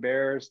bit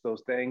embarrassed,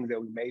 those things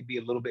that we may be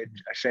a little bit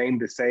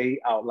ashamed to say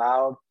out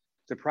loud,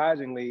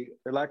 surprisingly,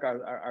 they're like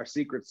our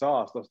secret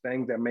sauce, those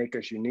things that make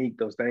us unique,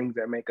 those things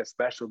that make us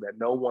special that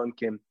no one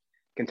can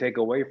take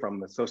away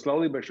from us. So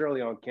slowly but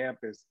surely on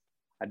campus,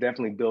 I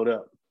definitely built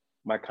up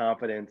my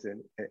confidence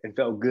and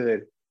felt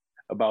good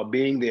about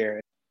being there.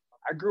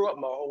 I grew up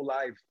my whole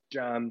life,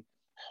 John,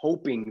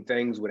 hoping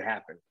things would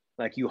happen.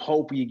 Like you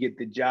hope you get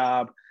the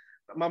job.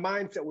 My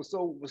mindset was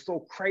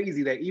so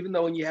crazy that even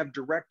though when you have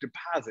direct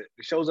deposit,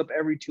 it shows up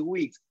every 2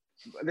 weeks,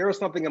 there was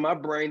something in my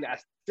brain that I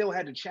still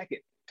had to check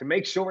it to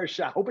make sure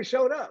I hope it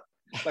showed up.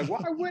 Like,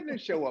 why wouldn't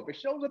it show up? It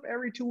shows up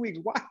every 2 weeks.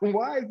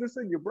 Why is this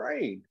in your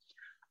brain?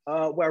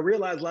 Well, I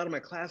realized a lot of my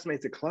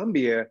classmates at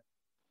Columbia,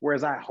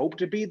 whereas I hoped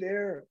to be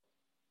there,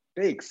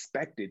 they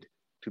expected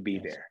to be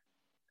there.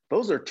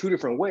 Those are two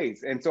different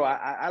ways. And so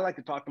I like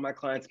to talk to my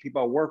clients,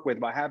 people I work with,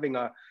 about having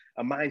a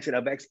mindset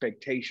of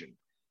expectation,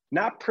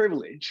 not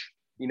privilege,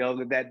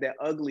 that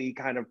ugly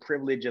kind of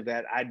privilege of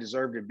that I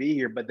deserve to be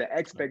here, but the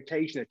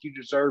expectation that you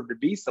deserve to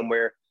be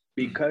somewhere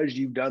because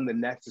you've done the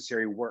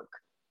necessary work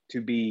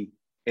to be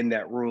in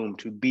that room,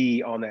 to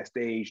be on that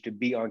stage, to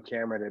be on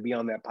camera, to be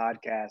on that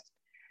podcast,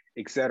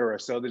 et cetera.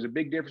 So there's a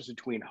big difference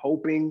between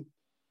hoping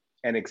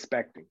and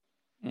expecting.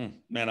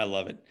 Man, I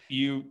love it.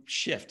 You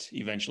shift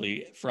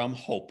eventually from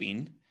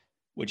hoping,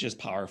 which is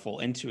powerful,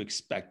 into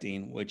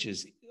expecting, which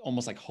is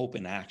almost like hope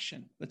in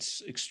action.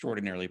 That's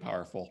extraordinarily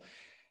powerful.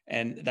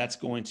 And that's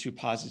going to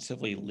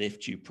positively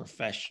lift you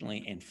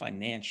professionally and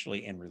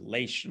financially and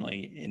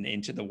relationally and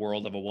into the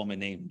world of a woman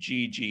named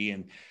Gigi.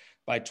 And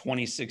by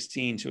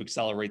 2016, to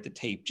accelerate the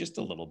tape just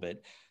a little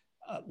bit,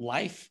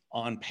 life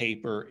on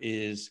paper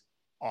is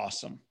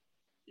awesome.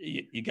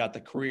 You got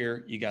the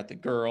career, you got the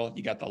girl,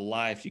 you got the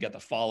life, you got the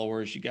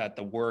followers, you got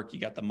the work, you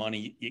got the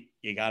money,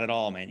 you got it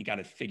all, man. You got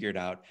it figured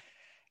out.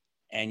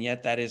 And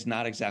yet that is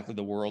not exactly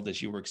the world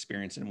as you were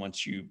experiencing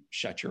once you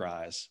shut your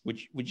eyes. Would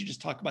you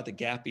just talk about the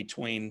gap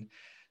between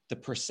the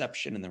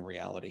perception and the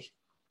reality?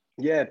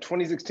 Yeah,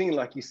 2016,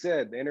 like you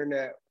said, the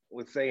internet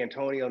would say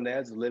Antonio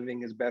Nez living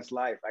his best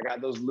life. I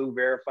got those blue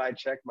verified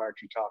check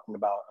marks you're talking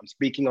about. I'm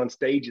speaking on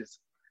stages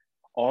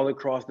all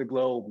across the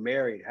globe,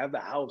 married, have the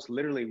house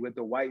literally with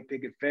the white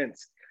picket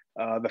fence,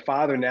 the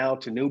father now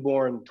to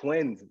newborn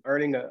twins,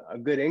 earning a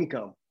good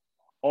income.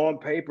 On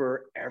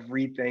paper,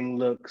 everything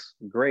looks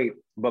great.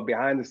 But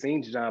behind the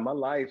scenes, John, my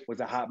life was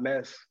a hot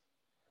mess.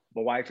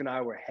 My wife and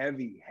I were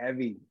heavy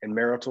in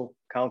marital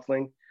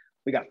counseling.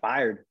 We got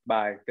fired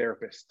by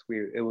therapists.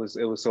 It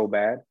was so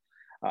bad.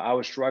 I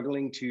was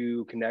struggling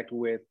to connect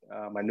with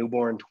my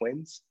newborn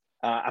twins.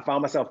 I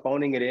found myself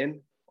phoning it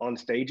in on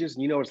stages.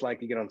 You know, it's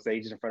like you get on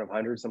stages in front of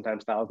hundreds,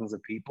 sometimes thousands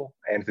of people.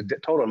 And it's a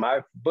total, in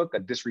my book, a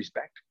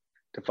disrespect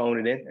to phone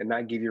it in and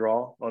not give your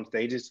all on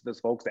stages to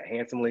those folks that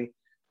handsomely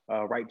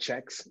write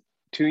checks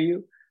to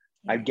you.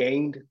 I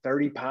gained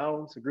 30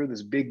 pounds. I grew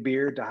this big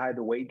beard to hide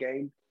the weight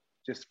gain.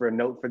 Just for a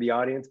note for the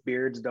audience,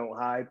 beards don't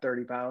hide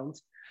 30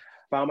 pounds.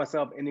 Found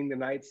myself ending the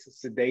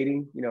nights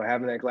sedating,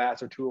 having that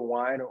glass or two of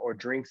wine or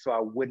drink so I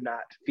would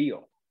not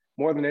feel.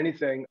 More than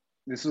anything,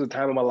 this was a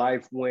time in my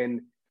life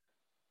when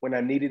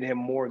I needed him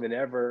more than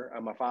ever.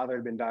 My father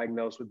had been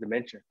diagnosed with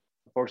dementia.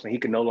 Unfortunately, he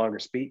could no longer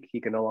speak. He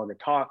could no longer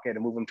talk. I had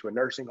to move him to a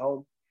nursing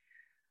home.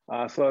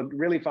 So I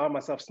really found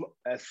myself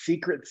a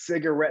secret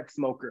cigarette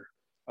smoker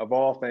of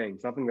all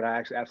things, something that I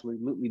actually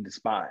absolutely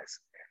despise.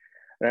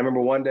 And I remember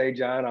one day,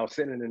 John, I was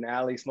sitting in an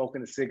alley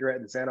smoking a cigarette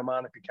in Santa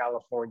Monica,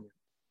 California.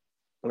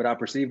 What I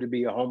perceived to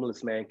be a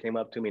homeless man came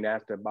up to me and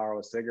asked to borrow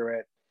a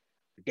cigarette.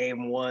 I gave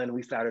him one.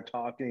 We started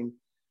talking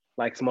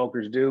like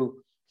smokers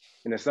do.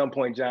 And at some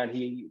point, John,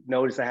 he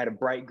noticed I had a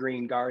bright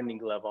green gardening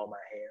glove on my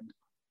hand.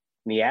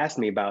 And he asked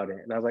me about it.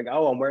 And I was like,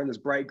 oh, I'm wearing this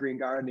bright green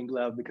gardening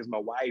glove because my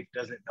wife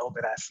doesn't know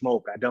that I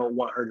smoke. I don't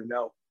want her to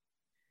know.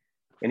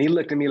 And he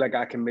looked at me like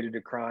I committed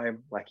a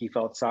crime, like he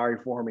felt sorry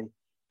for me.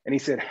 And he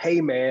said,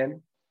 hey,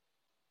 man,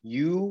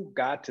 you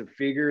got to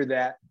figure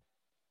that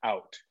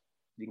out.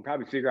 You can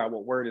probably figure out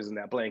what word is in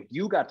that blank.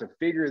 You got to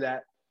figure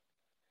that.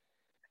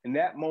 And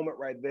that moment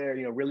right there,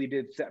 really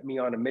did set me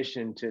on a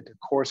mission to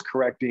course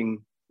correcting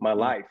my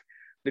life.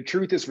 The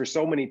truth is, for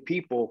so many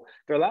people,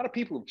 there are a lot of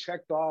people who've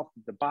checked off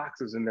the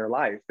boxes in their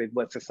life,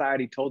 what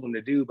society told them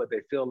to do, but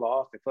they feel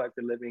lost. They feel like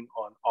they're living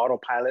on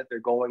autopilot. They're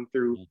going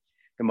through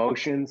the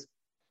motions.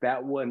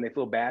 That one, they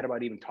feel bad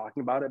about even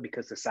talking about it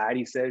because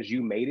society says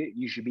you made it.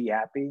 You should be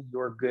happy.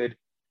 You're good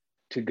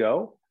to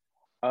go.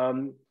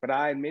 But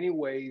I, in many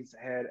ways,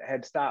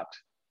 had stopped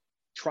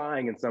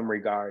trying in some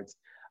regards.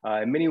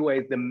 In many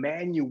ways, the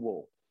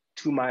manual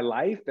to my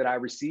life that I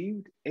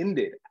received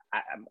ended.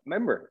 I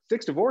remember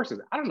 6 divorces.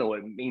 I don't know what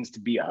it means to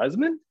be a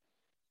husband.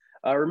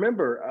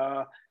 Remember,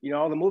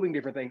 all the moving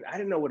different things. I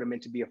didn't know what it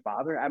meant to be a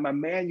father. My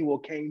manual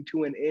came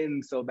to an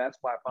end. So that's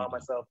why I found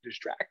myself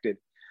distracted.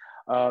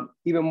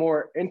 Even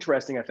more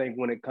interesting, I think,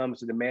 when it comes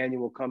to the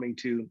manual coming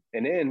to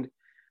an end,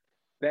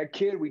 that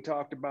kid we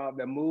talked about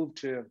that moved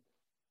to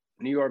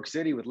New York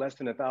City with less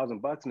than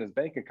 $1,000 in his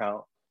bank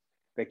account,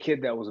 that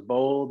kid that was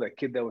bold, that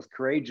kid that was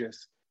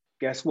courageous,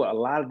 guess what? A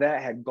lot of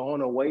that had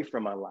gone away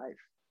from my life.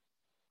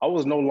 I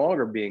was no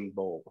longer being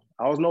bold.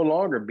 I was no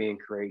longer being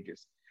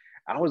courageous.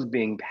 I was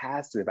being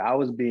passive. I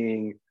was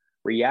being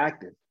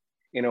reactive.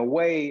 In a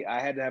way,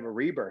 I had to have a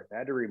rebirth. I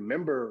had to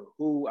remember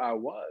who I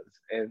was.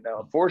 And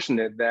I'm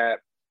fortunate that,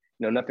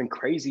 nothing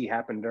crazy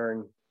happened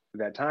during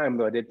that time,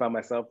 though I did find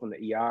myself in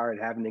the ER and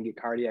having to get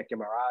cardiac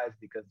MRIs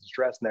because the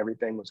stress and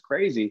everything was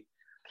crazy.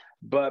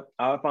 But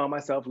I found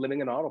myself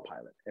living in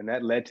autopilot. And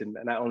that led to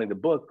not only the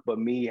book, but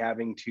me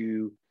having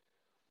to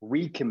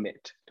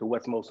recommit to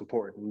what's most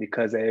important.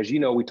 Because as you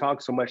know, we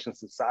talk so much in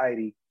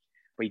society,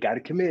 but you got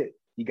to commit.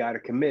 You got to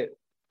commit.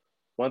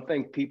 One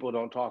thing people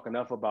don't talk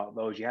enough about,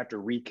 though, is you have to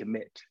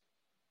recommit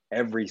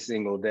every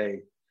single day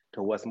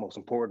to what's most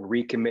important.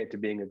 Recommit to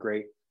being a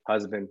great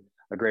husband,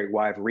 a great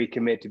wife,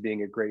 recommit to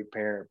being a great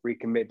parent,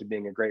 recommit to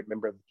being a great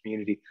member of the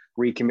community,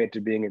 recommit to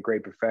being a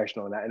great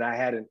professional. And I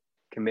hadn't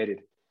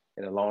committed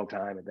in a long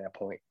time at that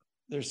point.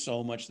 There's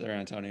so much there,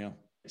 Antonio.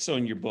 So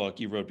in your book,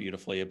 you wrote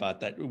beautifully about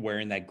that,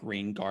 wearing that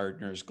green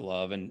gardener's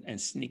glove and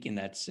sneaking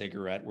that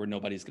cigarette where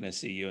nobody's going to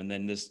see you. And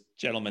then this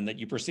gentleman that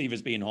you perceive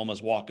as being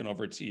homeless walking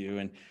over to you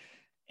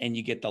and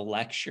you get the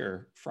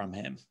lecture from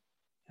him.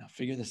 Now,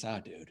 figure this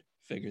out, dude.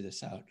 Figure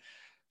this out.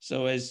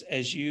 So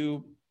as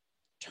you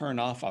turn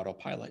off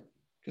autopilot,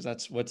 because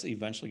that's what's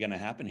eventually going to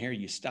happen here,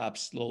 you stop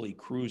slowly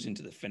cruising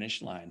to the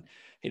finish line,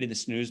 hitting the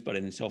snooze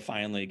button until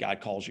finally God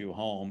calls you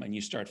home and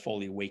you start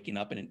fully waking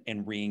up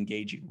and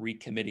re-engaging,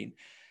 recommitting.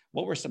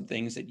 What were some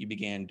things that you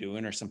began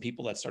doing, or some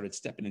people that started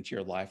stepping into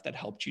your life that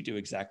helped you do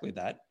exactly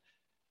that?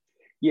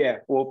 Yeah,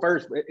 well,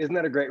 first, isn't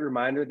that a great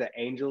reminder that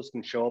angels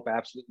can show up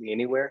absolutely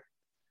anywhere?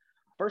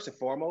 First and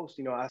foremost,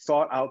 I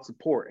sought out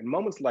support. In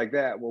moments like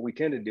that, what we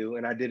tend to do,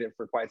 and I did it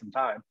for quite some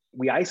time,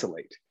 we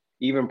isolate.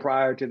 Even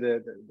prior to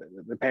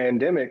the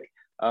pandemic,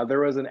 there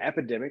was an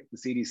epidemic, the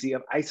CDC,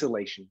 of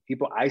isolation,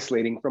 people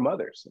isolating from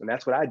others. And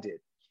that's what I did.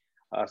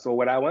 So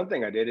one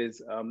thing I did is,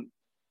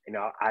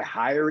 I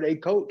hired a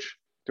coach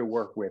to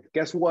work with.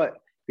 Guess what,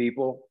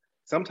 people?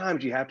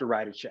 Sometimes you have to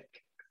write a check.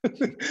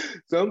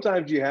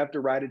 Sometimes you have to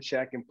write a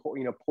check and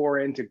pour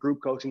into group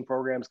coaching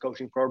programs.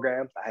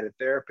 I had a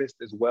therapist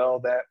as well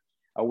that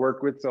I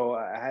worked with, so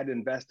I had to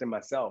invest in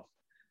myself.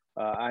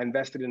 I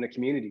invested in the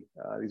community.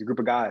 These group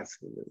of guys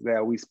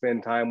that we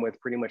spend time with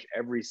pretty much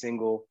every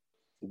single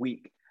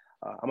week.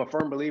 I'm a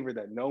firm believer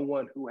that no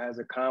one who has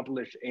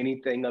accomplished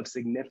anything of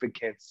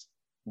significance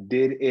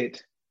did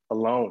it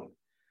alone.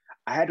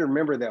 I had to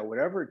remember that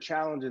whatever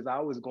challenges I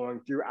was going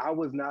through, I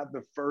was not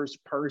the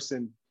first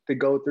person to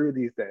go through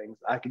these things.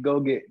 I could go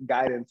get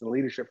guidance and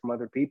leadership from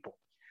other people.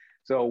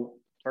 So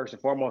first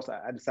and foremost,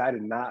 I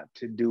decided not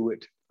to do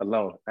it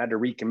alone. I had to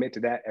recommit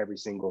to that every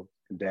single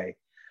day.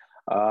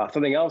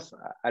 Something else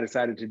I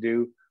decided to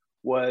do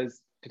was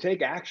to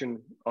take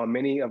action on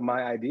many of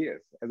my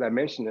ideas. As I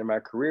mentioned, in my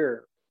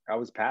career, I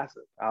was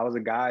passive. I was a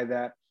guy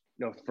that,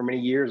 for many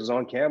years was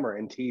on camera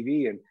and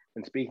TV and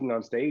speaking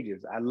on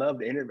stages. I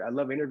love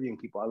interviewing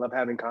people. I love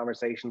having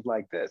conversations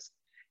like this.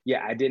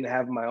 Yeah, I didn't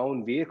have my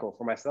own vehicle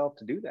for myself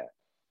to do that.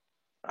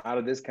 Out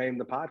of this came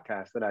the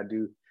podcast that I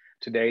do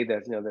today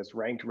that's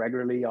ranked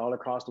regularly all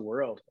across the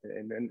world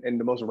and in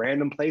the most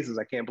random places.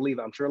 I can't believe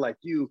it. I'm sure like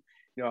you,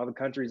 all the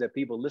countries that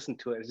people listen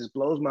to it. It just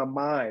blows my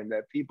mind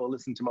that people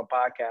listen to my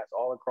podcast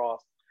all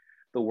across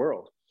the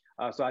world.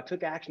 So I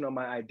took action on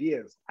my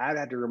ideas. I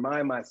had to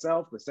remind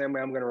myself the same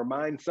way I'm going to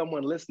remind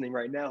someone listening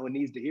right now who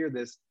needs to hear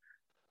this.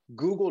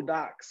 Google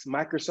Docs,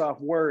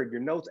 Microsoft Word, your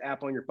notes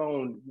app on your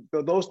phone,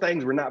 those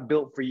things were not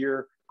built for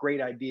your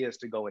great ideas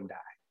to go and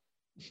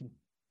die.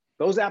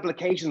 Those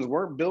applications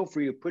weren't built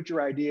for you to put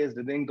your ideas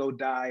to then go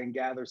die and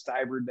gather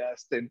cyber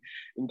dust and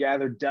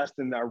gather dust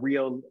in our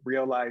real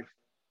life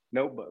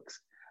notebooks.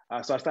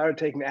 So I started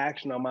taking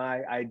action on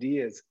my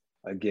ideas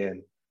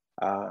again.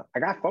 I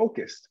got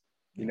focused.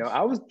 You know,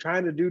 I was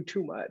trying to do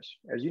too much.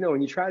 As you know,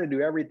 when you try to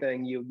do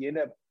everything, you end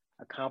up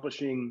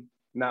accomplishing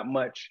not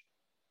much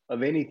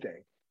of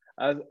anything.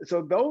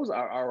 So those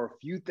are a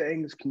few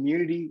things.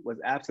 Community was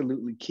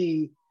absolutely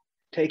key.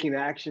 Taking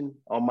action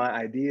on my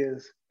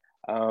ideas,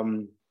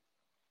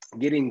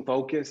 getting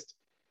focused,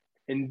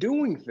 and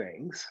doing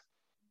things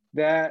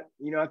that,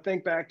 you know, I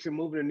think back to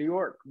moving to New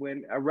York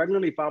when I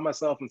regularly found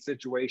myself in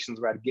situations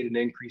where I'd get an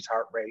increased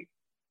heart rate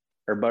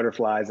or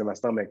butterflies in my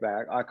stomach.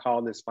 I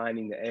call this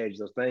finding the edge,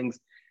 those things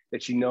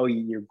that you know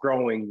you're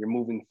growing, you're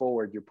moving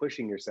forward, you're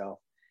pushing yourself.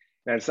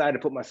 And I decided to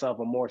put myself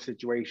in more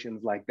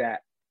situations like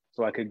that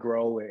so I could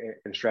grow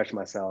and stretch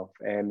myself.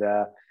 And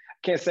I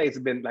can't say it's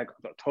been like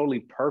totally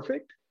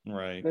perfect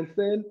since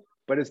then,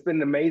 but it's been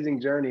an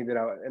amazing journey that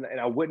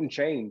I wouldn't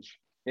change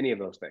any of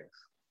those things.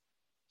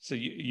 So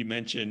you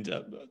mentioned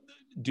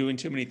doing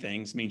too many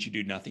things means you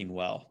do nothing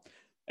well.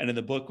 And in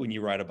the book, when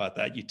you write about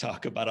that, you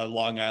talk about a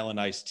Long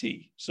Island iced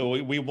tea. So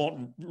we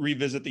won't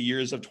revisit the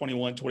years of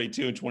 21,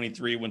 22, and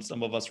 23 when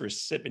some of us were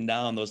sipping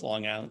down those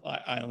Long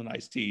Island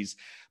iced teas.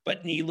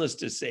 But needless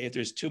to say, if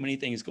there's too many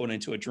things going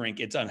into a drink,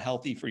 it's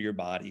unhealthy for your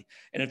body.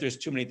 And if there's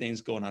too many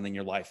things going on in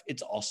your life,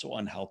 it's also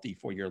unhealthy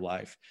for your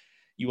life.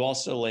 You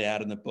also lay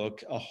out in the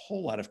book a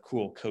whole lot of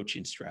cool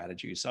coaching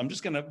strategies. So I'm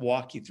just going to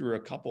walk you through a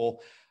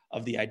couple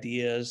of the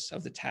ideas,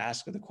 of the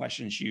task, of the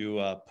questions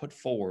you put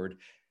forward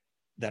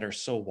that are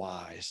so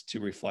wise to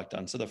reflect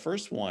on. So the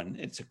first one,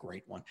 it's a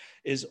great one,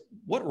 is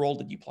what role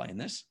did you play in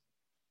this?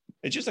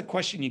 It's just a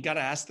question you got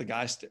to ask the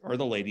guy or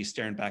the lady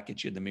staring back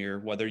at you in the mirror,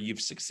 whether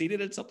you've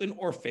succeeded at something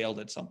or failed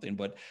at something.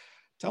 But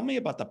tell me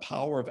about the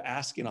power of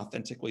asking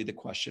authentically the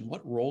question,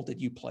 what role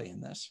did you play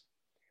in this?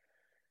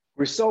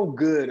 We're so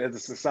good as a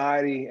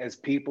society, as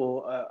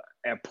people,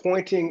 at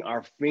pointing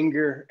our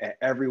finger at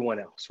everyone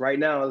else. Right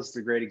now, this is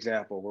a great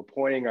example. We're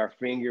pointing our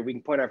finger. We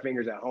can point our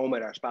fingers at home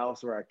at our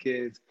spouse or our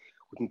kids.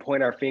 We can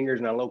point our fingers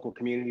in our local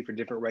community for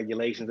different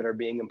regulations that are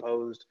being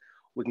imposed.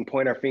 We can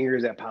point our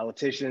fingers at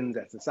politicians,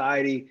 at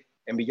society,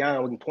 and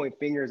beyond. We can point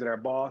fingers at our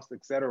boss,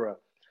 et cetera.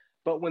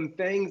 But when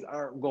things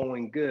aren't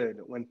going good,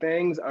 when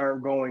things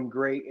aren't going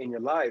great in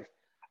your life,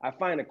 I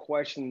find a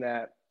question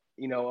that,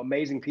 you know,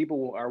 amazing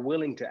people are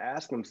willing to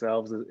ask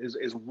themselves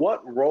is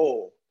what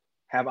role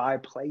have I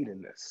played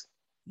in this?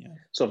 Yeah.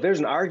 So if there's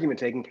an argument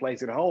taking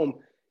place at home,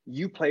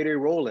 you played a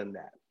role in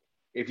that.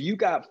 If you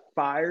got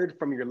fired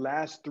from your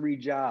last 3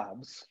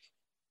 jobs,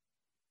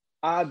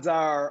 odds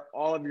are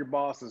all of your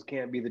bosses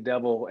can't be the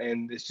devil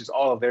and it's just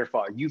all of their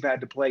fault. You've had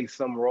to play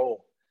some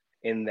role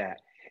in that.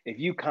 If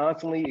you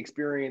constantly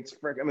experience,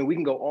 I mean, we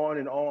can go on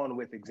and on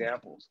with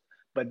examples,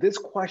 but this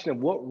question of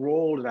what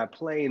role did I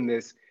play in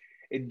this,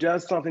 it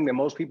does something that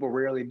most people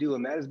rarely do,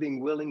 and that is being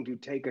willing to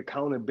take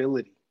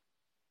accountability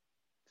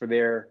for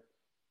their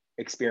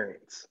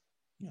experience.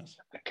 Yes.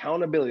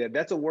 Accountability,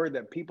 that's a word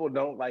that people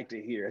don't like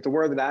to hear. It's a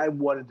word that I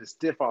wanted to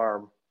stiff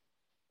arm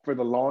for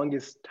the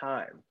longest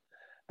time.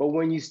 But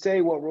when you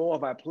say, what role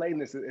have I played in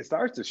this, it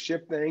starts to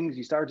shift things.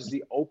 You start to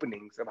see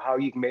openings of how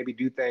you can maybe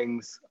do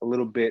things a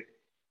little bit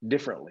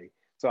differently.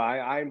 So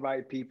I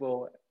invite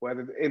people,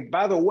 and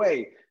by the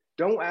way,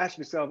 don't ask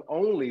yourself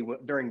only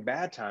during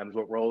bad times,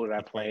 what role did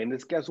I play in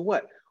this? Guess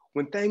what?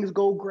 When things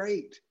go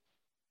great,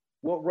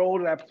 what role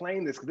did I play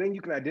in this? Because then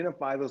you can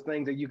identify those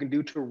things that you can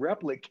do to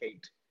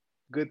replicate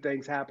good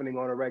things happening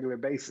on a regular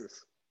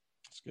basis.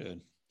 That's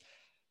good.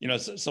 You know,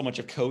 so much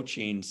of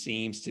coaching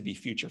seems to be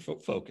future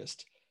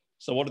focused.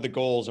 So what are the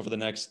goals over the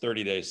next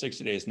 30 days,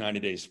 60 days, 90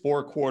 days,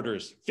 4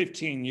 quarters,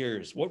 15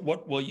 years?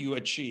 What will you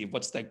achieve?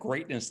 What's that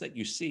greatness that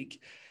you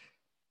seek?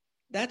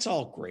 That's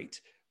all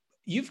great.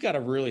 You've got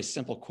a really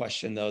simple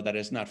question, though, that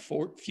is not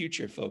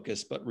future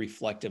focused, but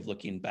reflective,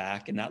 looking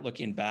back, and not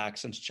looking back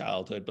since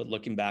childhood, but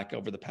looking back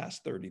over the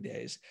past 30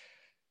 days.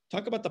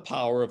 Talk about the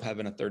power of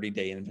having a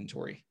 30-day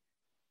inventory.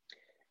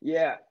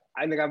 Yeah,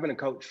 I think I've been a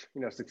coach, you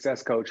know,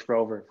 success coach for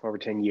over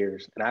 10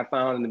 years. And I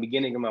found in the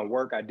beginning of my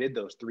work, I did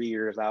those 3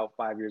 years out,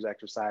 5 years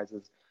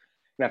exercises.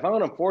 And I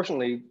found,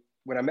 unfortunately,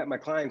 when I met my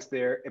clients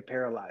there, it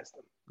paralyzed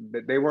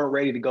them. They weren't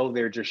ready to go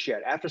there just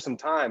yet. After some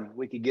time,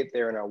 we could get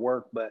there in our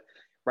work, but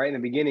right in the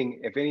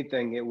beginning, if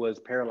anything, it was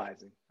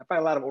paralyzing. I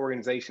find a lot of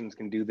organizations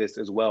can do this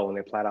as well when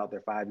they plot out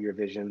their 5-year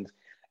visions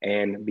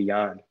and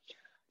beyond.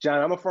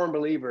 John, I'm a firm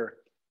believer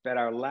that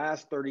our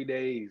last 30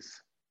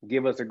 days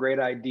give us a great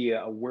idea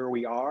of where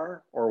we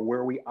are or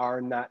where we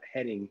are not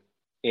heading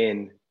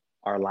in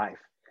our life.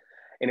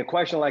 And a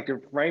question I like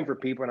to frame for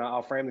people, and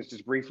I'll frame this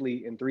just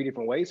briefly in 3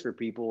 different ways for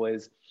people,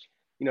 is,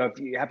 you know, if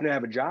you happen to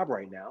have a job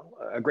right now,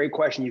 a great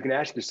question you can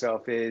ask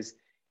yourself is,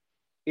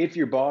 if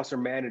your boss or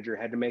manager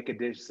had to make a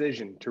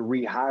decision to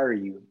rehire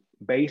you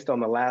based on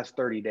the last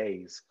 30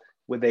 days,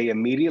 would they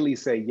immediately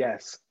say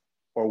yes,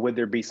 or would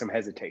there be some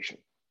hesitation?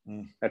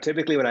 Now,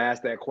 typically when I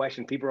ask that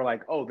question, people are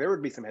like, oh, there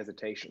would be some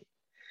hesitation.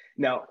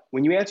 Now,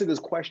 when you answer this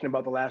question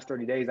about the last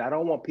 30 days, I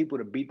don't want people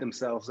to beat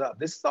themselves up.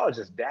 This is all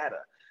just data.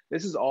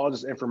 This is all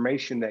just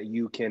information that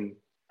you can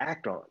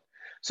act on.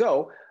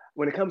 So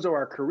when it comes to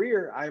our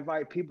career, I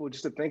invite people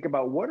just to think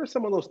about what are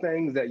some of those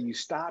things that you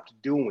stopped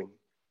doing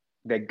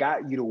that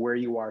got you to where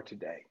you are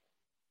today?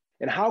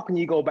 And how can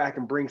you go back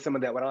and bring some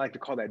of that, what I like to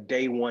call that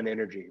day one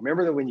energy?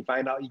 Remember that when you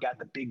find out you got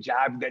the big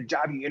job, that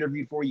job you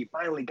interviewed for, you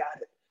finally got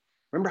it.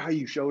 Remember how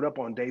you showed up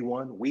on day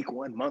one, week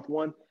one, month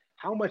one?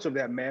 How much of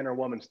that man or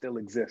woman still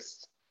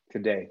exists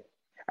today?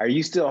 Are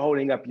you still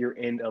holding up your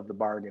end of the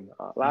bargain?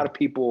 A lot of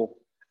people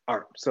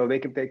aren't, so they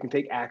can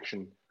take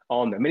action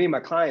on them. Many of my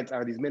clients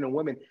are these men and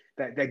women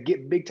that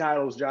get big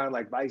titles, John,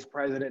 like vice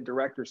president,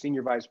 director,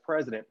 senior vice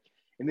president.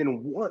 And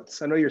then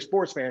once, I know you're a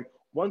sports fan,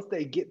 once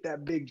they get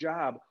that big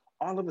job,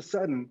 all of a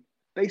sudden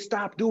they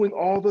stop doing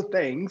all the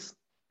things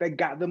that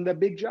got them the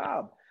big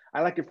job.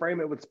 I like to frame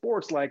it with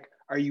sports like,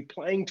 are you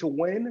playing to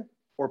win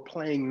or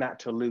playing not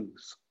to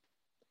lose?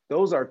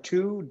 Those are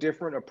two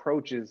different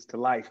approaches to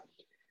life.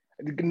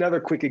 Another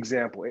quick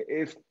example,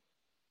 if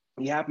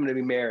you happen to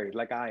be married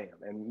like I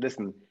am, and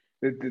listen,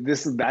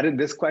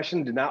 this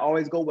question did not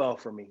always go well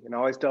for me. And I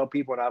always tell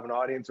people when I have an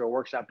audience or a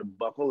workshop to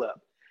buckle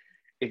up.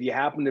 If you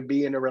happen to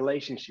be in a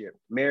relationship,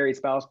 married,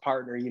 spouse,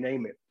 partner, you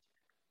name it,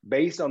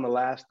 based on the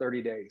last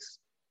 30 days,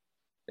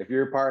 if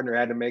your partner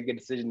had to make a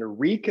decision to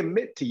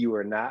recommit to you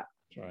or not,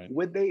 right,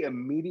 would they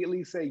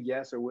immediately say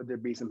yes, or would there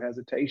be some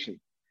hesitation?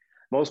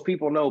 Most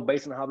people know,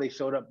 based on how they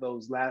showed up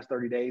those last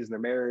 30 days in their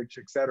marriage,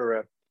 et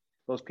cetera,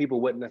 those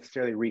people wouldn't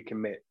necessarily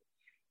recommit.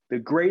 The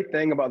great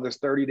thing about this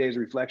 30 days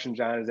reflection,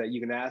 John, is that you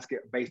can ask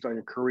it based on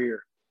your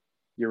career,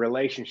 your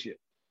relationship,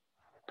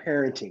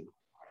 parenting,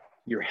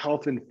 your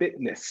health and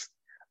fitness,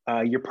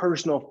 your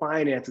personal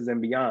finances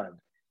and beyond.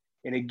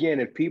 And again,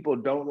 if people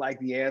don't like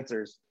the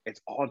answers,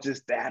 it's all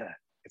just data.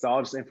 It's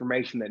all just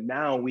information that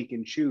now we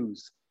can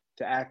choose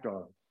to act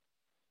on.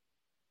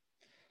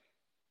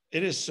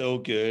 It is so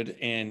good.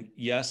 And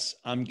yes,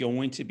 I'm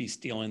going to be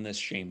stealing this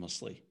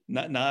shamelessly.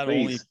 Not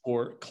only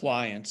for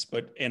clients,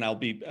 but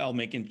I'll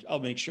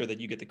make sure that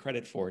you get the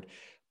credit for it,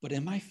 but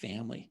in my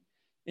family,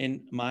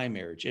 in my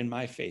marriage, in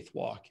my faith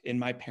walk, in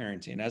my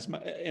parenting,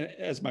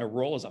 as my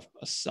role as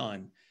a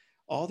son,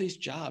 all these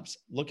jobs,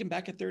 looking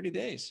back at 30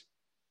 days,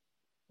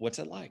 what's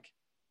it like?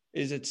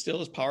 Is it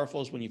still as powerful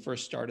as when you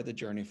first started the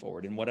journey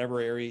forward in whatever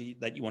area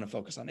that you want to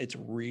focus on? It's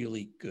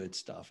really good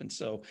stuff. And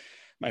so,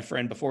 my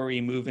friend, before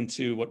we move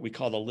into what we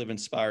call the Live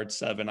Inspired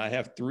 7, I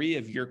have 3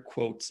 of your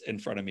quotes in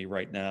front of me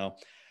right now.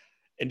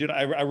 And dude,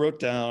 I wrote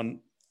down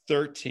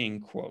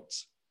 13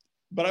 quotes,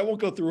 but I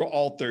won't go through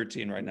all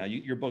 13 right now.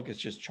 Your book is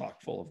just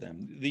chock full of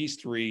them. These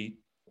 3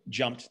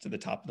 jumped to the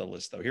top of the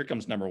list, though. Here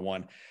comes number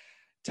 1.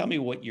 Tell me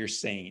what you're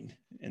saying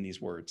in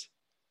these words.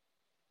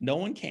 No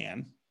one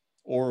can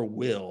or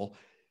will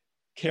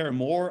care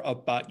more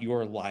about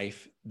your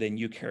life than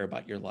you care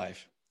about your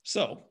life.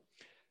 So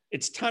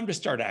it's time to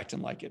start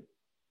acting like it.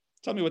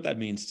 Tell me what that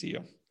means to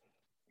you.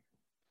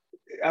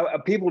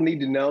 People need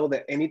to know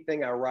that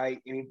anything I write,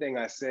 anything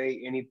I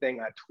say, anything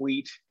I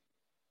tweet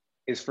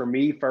is for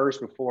me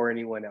first before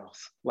anyone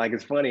else. Like,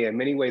 it's funny, in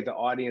many ways, the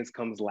audience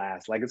comes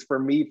last. Like, it's for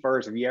me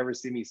first. If you ever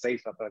see me say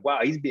something like, wow,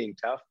 he's being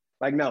tough.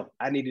 Like, no,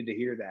 I needed to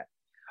hear that.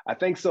 I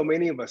think so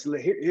many of us,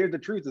 here the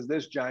truth is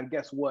this, John,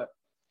 guess what?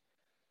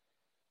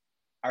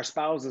 Our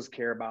spouses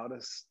care about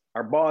us.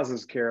 Our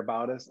bosses care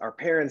about us. Our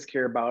parents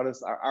care about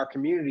us. Our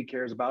community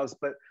cares about us.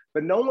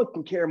 But no one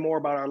can care more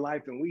about our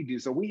life than we do.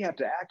 So we have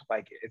to act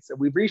like it.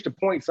 We've reached a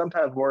point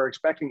sometimes where we're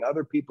expecting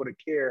other people to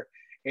care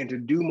and to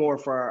do more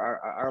for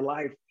our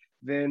life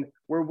than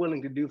we're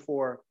willing to do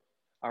for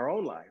our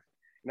own life.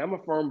 And I'm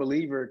a firm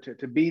believer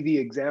to be the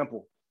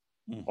example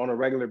on a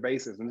regular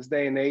basis. In this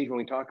day and age, when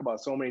we talk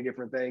about so many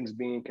different things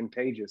being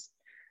contagious,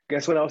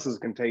 guess what else is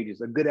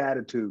contagious? A good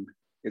attitude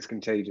is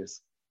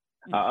contagious.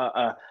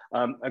 A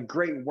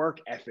great work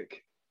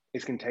ethic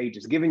is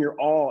contagious. Giving your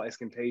all is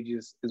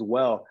contagious as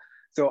well.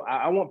 So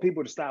I want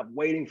people to stop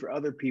waiting for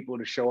other people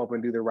to show up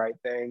and do the right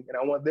thing. And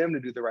I want them to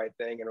do the right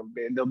thing.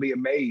 And they'll be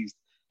amazed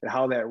at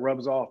how that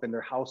rubs off in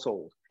their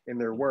household, in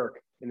their work,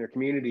 in their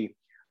community,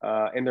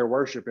 in their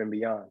worship and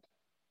beyond.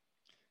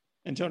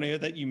 Antonio,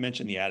 that you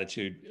mentioned the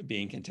attitude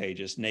being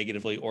contagious,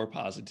 negatively or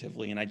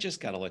positively. And I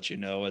just got to let you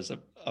know, as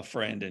a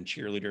friend and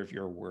cheerleader of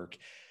your work,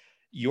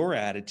 your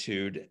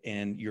attitude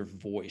and your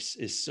voice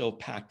is so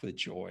packed with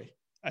joy.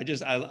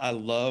 I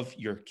love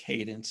your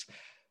cadence.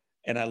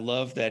 And I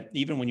love that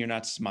even when you're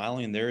not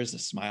smiling, there is a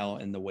smile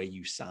in the way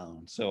you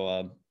sound.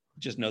 So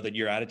just know that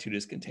your attitude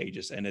is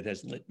contagious, and it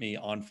has lit me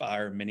on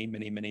fire many,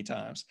 many, many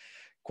times.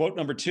 Quote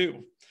number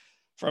 2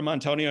 from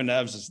Antonio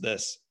Neves is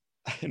this.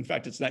 In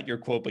fact, it's not your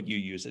quote, but you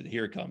use it.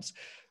 Here it comes.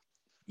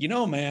 You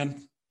know,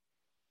 man,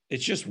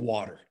 it's just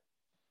water.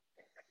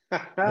 I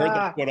heard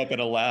that quote up in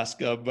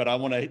Alaska, but I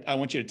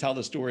want you to tell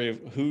the story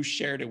of who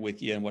shared it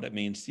with you and what it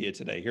means to you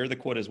today. Here the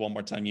quote is one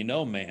more time. You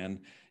know,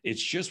 man,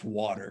 it's just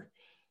water.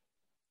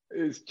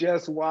 It's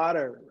just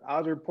water. I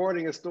was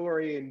reporting a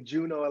story in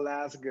Juneau,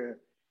 Alaska.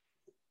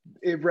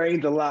 It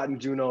rains a lot in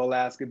Juneau,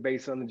 Alaska,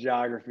 based on the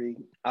geography.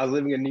 I was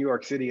living in New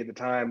York City at the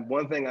time.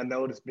 One thing I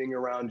noticed being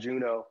around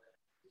Juneau,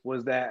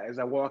 was that as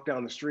I walked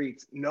down the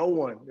streets,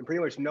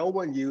 pretty much no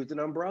one used an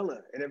umbrella.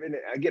 And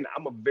again,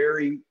 I'm a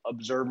very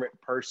observant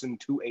person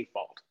to a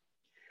fault.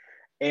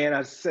 And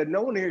I said,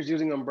 no one here is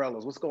using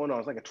umbrellas. What's going on?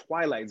 It's like a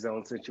Twilight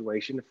Zone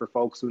situation for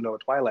folks who know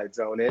what Twilight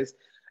Zone is.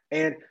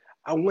 And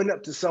I went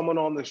up to someone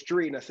on the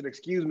street and I said,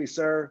 excuse me,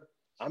 sir,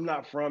 I'm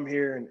not from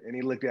here. And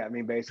he looked at me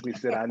and basically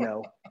said, I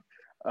know.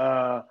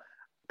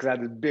 Because I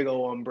had this big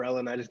old umbrella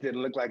and I just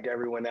didn't look like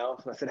everyone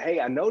else. And I said, hey,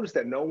 I noticed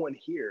that no one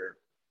here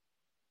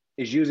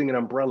is using an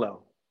umbrella.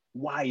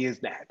 Why is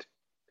that?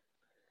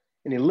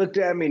 And he looked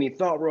at me and he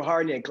thought real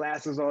hard and he had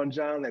glasses on,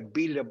 John, that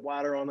beaded up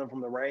water on him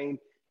from the rain.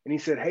 And he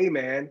said, hey,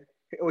 man,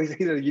 he said,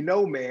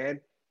 man,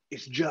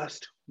 it's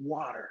just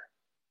water.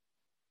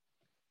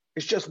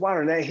 It's just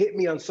water. And that hit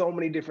me on so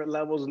many different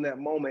levels in that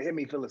moment. It hit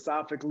me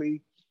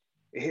philosophically.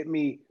 It hit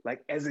me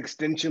like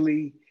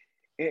existentially.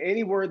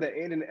 Any word that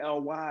ended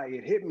in ly,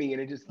 it hit me.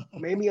 And it just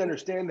made me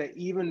understand that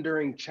even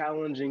during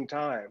challenging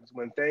times,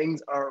 when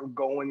things aren't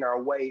going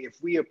our way, if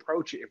we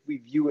approach it, if we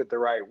view it the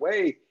right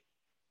way,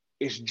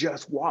 it's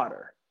just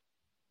water.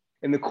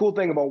 And the cool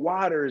thing about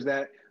water is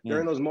that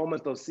during those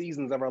moments, those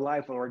seasons of our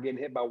life when we're getting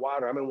hit by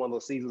water, I'm in one of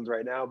those seasons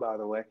right now, by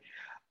the way,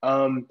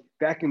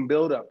 that can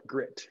build up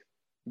grit.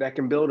 That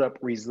can build up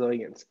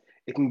resilience.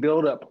 It can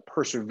build up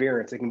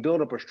perseverance. It can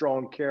build up a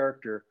strong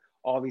character,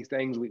 all these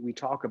things we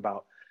talk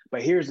about.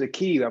 But here's the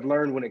key I've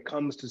learned when it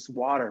comes to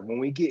water. When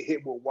we get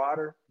hit with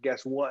water,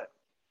 guess what?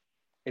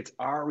 It's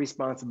our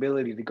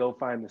responsibility to go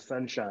find the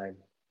sunshine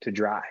to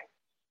dry.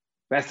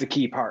 That's the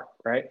key part,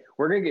 right?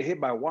 We're going to get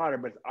hit by water,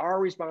 but it's our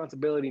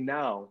responsibility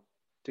now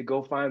to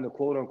go find the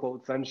quote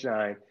unquote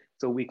sunshine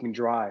so we can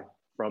dry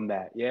from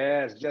that.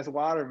 Yeah, it's just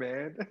water,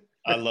 man.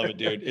 I love it,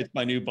 dude. It's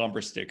my new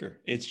bumper sticker.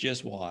 It's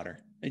just water.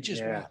 It's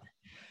just water.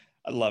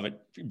 I love it.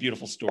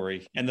 Beautiful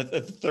story. And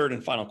the third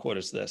and final quote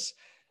is this.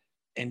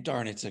 And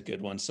darn, it's a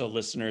good one. So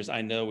listeners,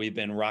 I know we've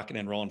been rocking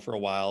and rolling for a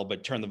while,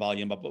 but turn the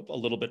volume up a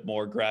little bit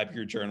more, grab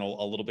your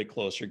journal a little bit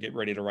closer, get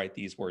ready to write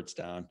these words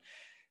down.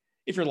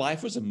 If your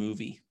life was a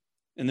movie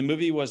and the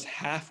movie was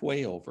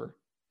halfway over,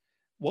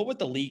 what would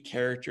the lead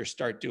character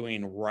start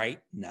doing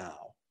right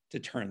now to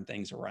turn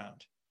things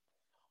around?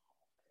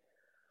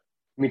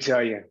 Let me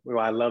tell you, well,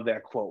 I love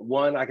that quote.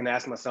 One, I can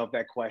ask myself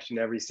that question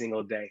every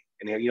single day.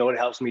 And you know what it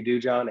helps me do,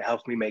 John? It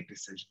helps me make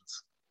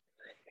decisions.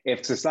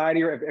 If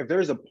society, or if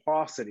there's a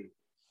paucity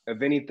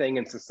of anything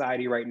in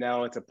society right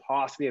now, it's a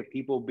paucity of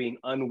people being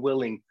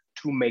unwilling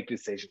to make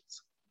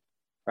decisions,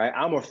 right?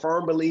 I'm a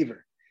firm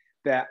believer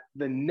that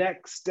the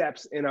next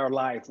steps in our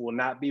life will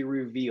not be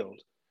revealed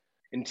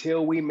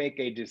until we make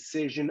a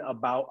decision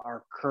about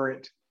our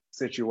current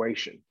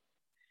situation.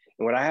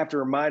 And what I have to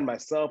remind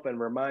myself and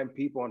remind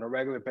people on a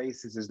regular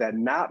basis is that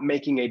not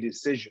making a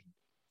decision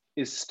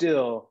is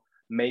still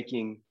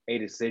making a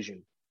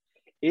decision.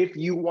 If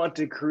you want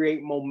to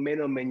create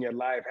momentum in your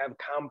life, have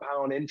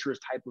compound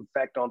interest type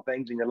effect on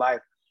things in your life,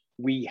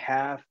 we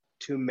have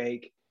to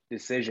make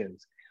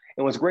decisions.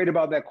 And what's great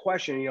about that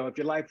question, if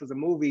your life was a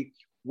movie,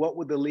 what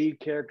would the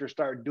lead character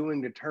start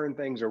doing to turn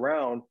things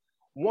around?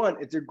 One,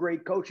 it's a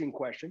great coaching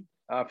question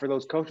for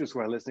those coaches who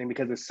are listening,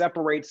 because it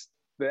separates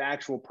the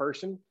actual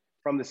person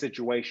from the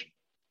situation.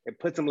 It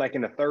puts them like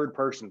in a third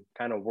person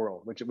kind of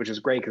world, which is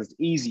great because it's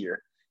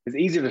easier. It's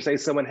easier to say to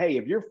someone, hey,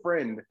 if your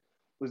friend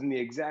was in the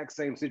exact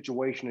same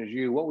situation as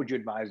you, what would you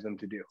advise them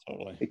to do?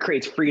 Totally. It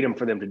creates freedom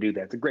for them to do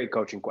that. It's a great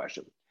coaching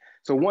question.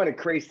 So one, it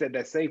creates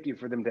that safety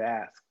for them to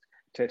ask,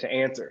 to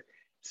answer.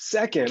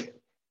 Second,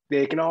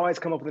 they can always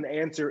come up with an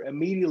answer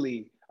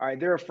immediately. All right,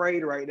 they're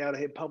afraid right now to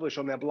hit publish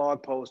on that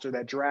blog post or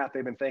that draft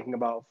they've been thinking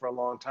about for a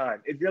long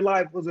time. If your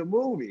life was a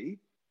movie,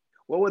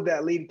 what would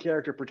that lead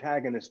character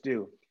protagonist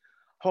do?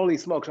 Holy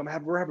smokes,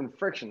 we're having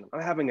friction.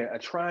 I'm having a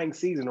trying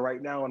season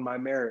right now in my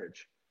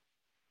marriage.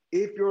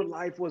 If your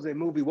life was a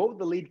movie, what would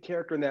the lead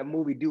character in that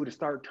movie do to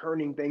start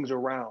turning things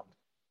around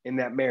in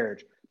that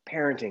marriage?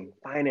 Parenting,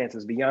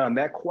 finances, beyond.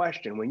 That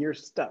question, when you're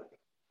stuck,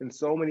 and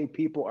so many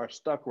people are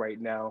stuck right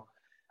now,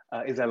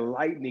 is a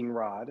lightning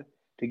rod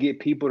to get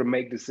people to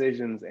make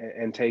decisions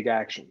and take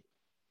action.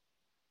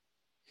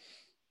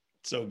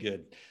 So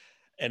good.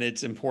 And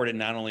it's important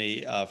not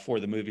only for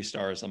the movie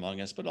stars among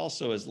us, but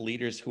also as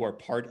leaders who are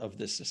part of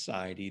this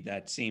society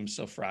that seems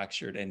so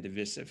fractured and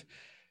divisive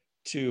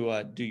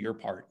to do your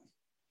part,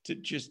 to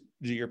just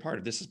do your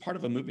part. This is part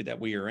of a movie that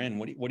we are in.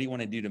 What do you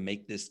want to do to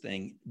make this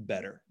thing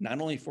better? Not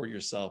only for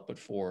yourself, but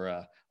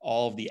for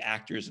all of the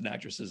actors and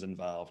actresses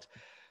involved.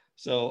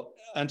 So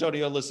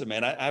Antonio, listen,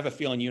 man, I have a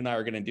feeling you and I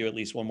are going to do at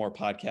least one more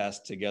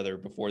podcast together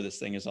before this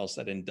thing is all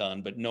said and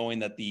done. But knowing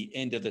that the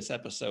end of this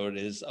episode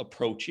is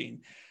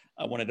approaching,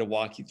 I wanted to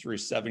walk you through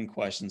 7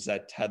 questions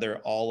that tether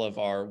all of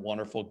our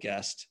wonderful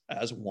guests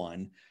as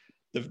one.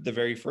 The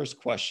very first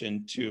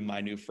question to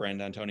my new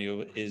friend,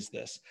 Antonio, is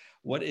this.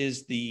 What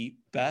is the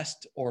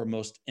best or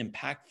most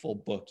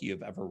impactful book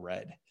you've ever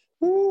read?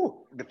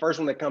 Ooh, the first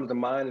one that comes to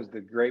mind is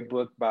the great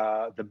book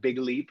by The Big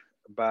Leap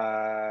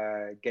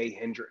by Gay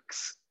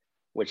Hendricks,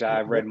 which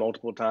I've read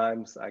multiple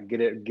times. I give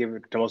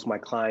it to most of my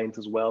clients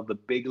as well. The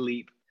Big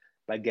Leap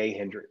by Gay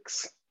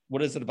Hendricks.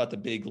 What is it about the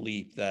big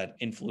leap that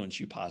influenced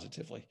you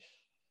positively?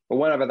 Well,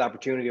 one, I've had the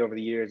opportunity over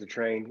the years to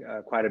train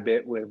quite a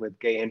bit with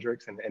Gay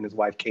Hendricks and his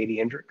wife, Katie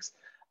Hendricks,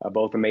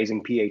 both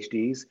amazing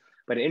PhDs.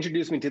 But it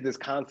introduced me to this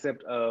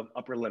concept of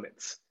upper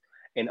limits.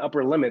 And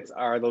upper limits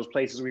are those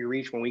places we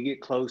reach when we get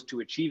close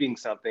to achieving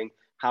something,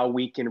 how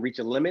we can reach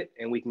a limit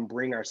and we can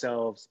bring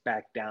ourselves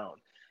back down.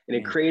 And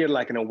it created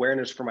like an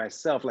awareness for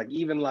myself. Like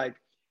even like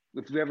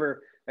if you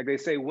ever, like they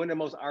say, when the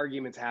most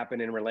arguments happen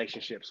in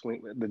relationships,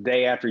 the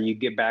day after you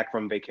get back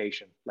from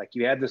vacation, like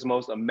you had this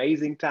most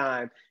amazing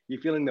time, you're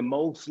feeling the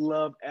most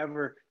love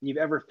ever you've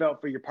ever felt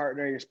for your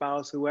partner, your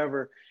spouse,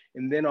 whoever.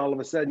 And then all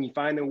of a sudden you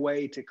find a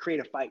way to create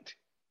a fight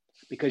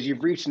because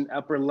you've reached an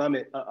upper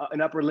limit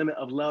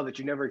of love that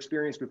you never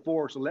experienced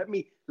before. So let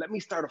me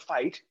start a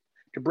fight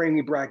to bring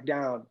me back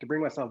down, to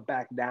bring myself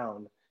back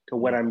down to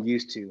what I'm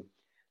used to.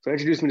 So it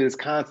introduced me to this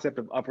concept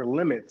of upper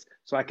limits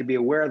so I could be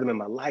aware of them in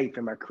my life,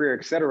 in my career,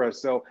 et cetera.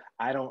 So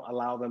I don't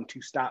allow them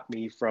to stop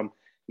me from,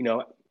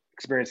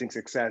 experiencing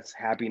success,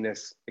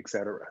 happiness, et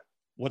cetera.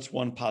 What's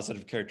one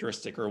positive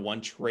characteristic or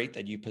one trait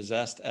that you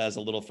possessed as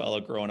a little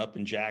fellow growing up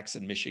in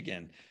Jackson,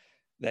 Michigan,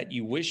 that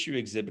you wish you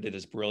exhibited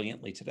as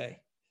brilliantly today?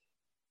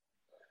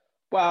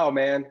 Wow,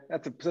 man,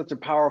 that's such a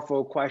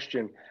powerful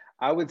question.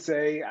 I would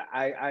say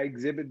I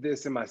exhibit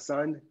this in my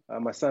son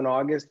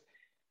August.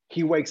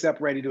 He wakes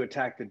up ready to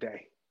attack the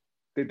day.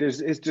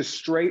 It's just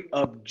straight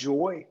up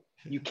joy.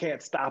 You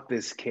can't stop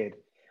this kid.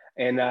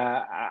 And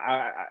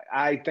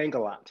I think a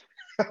lot.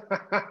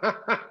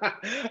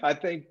 I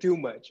think too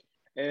much.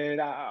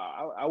 And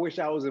I wish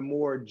I was in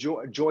more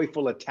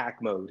joyful attack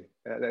mode.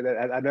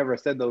 I never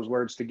said those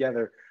words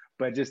together,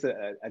 but just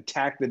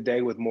attack the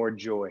day with more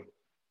joy.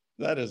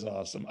 That is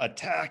awesome.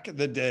 Attack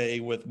the day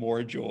with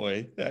more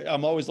joy.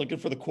 I'm always looking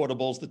for the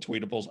quotables, the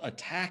tweetables.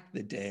 Attack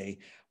the day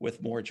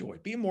with more joy.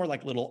 Be more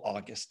like little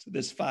August,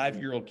 this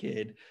 5-year-old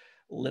kid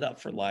lit up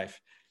for life.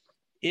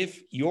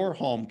 If your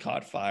home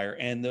caught fire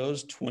and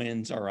those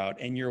twins are out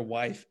and your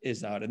wife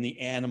is out and the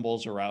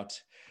animals are out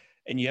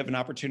and you have an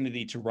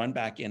opportunity to run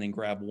back in and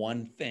grab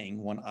one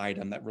thing, one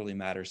item that really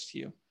matters to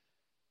you,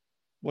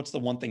 what's the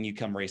one thing you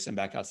come racing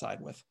back outside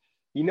with?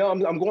 I'm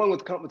going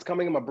with what's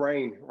coming in my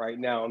brain right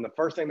now. And the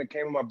first thing that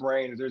came in my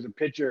brain is there's a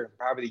picture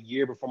probably the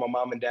year before my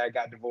mom and dad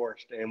got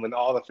divorced. And when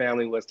all the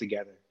family was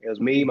together, it was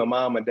me, my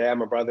mom, my dad,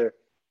 my brother,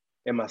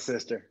 and my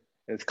sister.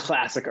 And it's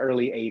classic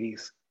early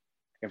 80s.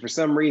 And for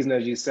some reason,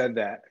 as you said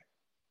that,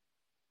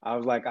 I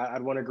was like,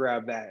 I'd want to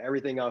grab that.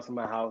 Everything else in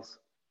my house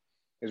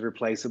is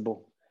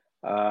replaceable.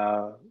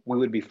 We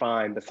would be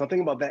fine. But something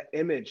about that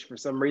image, for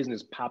some reason,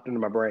 has popped into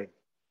my brain.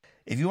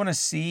 If you want to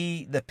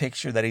see the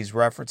picture that he's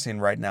referencing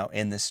right now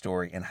in this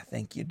story, and I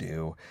think you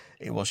do,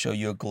 it will show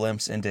you a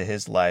glimpse into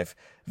his life.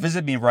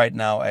 Visit me right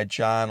now at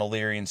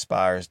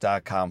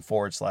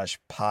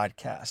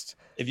johnolearyinspires.com/podcast.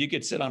 If you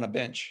could sit on a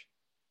bench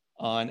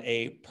on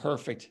a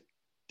perfect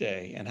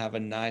day and have a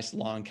nice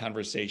long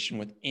conversation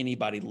with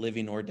anybody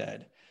living or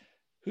dead,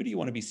 who do you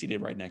want to be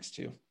seated right next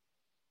to?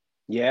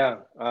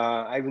 Yeah,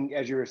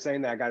 as you were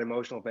saying that, I got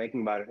emotional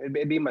thinking about it.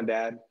 It'd be my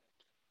dad.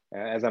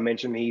 As I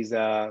mentioned, he's in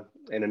a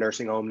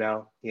nursing home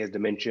now. He has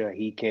dementia.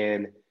 He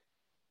can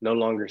no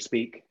longer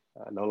speak,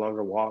 no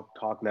longer walk,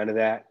 talk, none of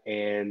that.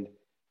 And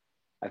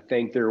I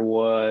think there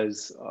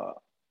was a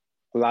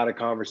lot of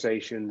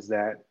conversations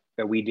that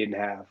we didn't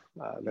have,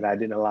 that I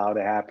didn't allow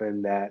to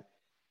happen, that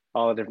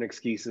all the different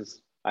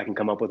excuses I can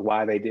come up with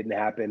why they didn't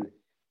happen.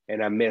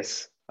 And I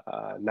miss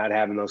not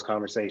having those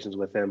conversations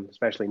with him,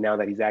 especially now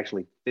that he's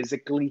actually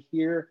physically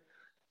here,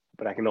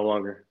 but I can no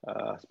longer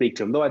speak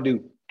to him, though I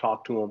do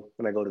talk to him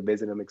when I go to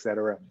visit him, et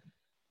cetera.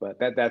 But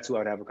that's who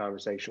I'd have a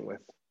conversation with.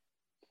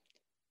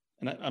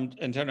 And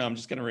Antonio, I'm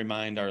just going to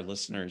remind our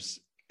listeners,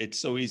 it's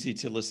so easy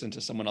to listen to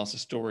someone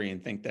else's story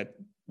and think that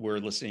we're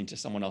listening to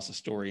someone else's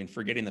story and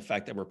forgetting the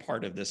fact that we're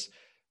part of this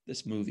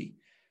movie.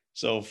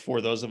 So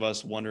for those of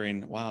us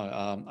wondering,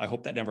 wow, I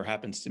hope that never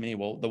happens to me.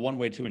 Well, the one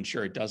way to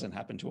ensure it doesn't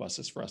happen to us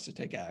is for us to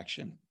take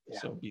action. Yeah.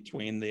 So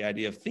between the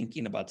idea of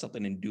thinking about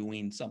something and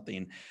doing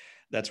something,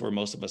 that's where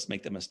most of us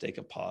make the mistake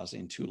of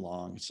pausing too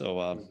long.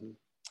 So,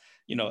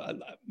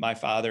 my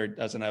father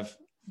doesn't have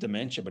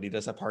dementia, but he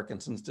does have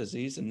Parkinson's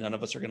disease, and none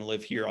of us are going to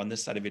live here on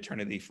this side of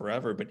eternity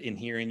forever. But in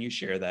hearing you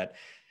share that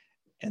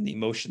and the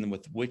emotion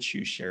with which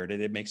you shared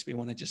it, it makes me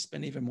want to just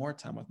spend even more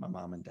time with my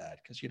mom and dad,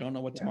 because you don't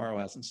know what tomorrow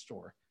has in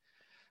store.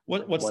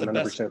 What's 100%. The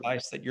best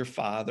advice that your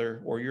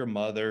father or your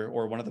mother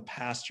or one of the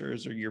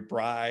pastors or your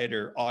bride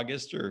or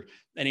August or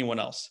anyone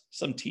else,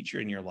 some teacher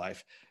in your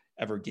life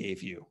ever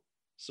gave you?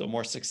 So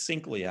more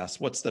succinctly asked,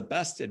 what's the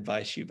best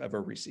advice you've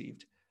ever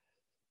received?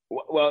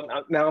 Well,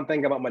 now I'm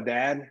thinking about my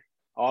dad.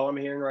 All I'm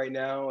hearing right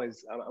now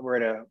is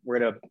we're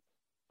at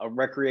a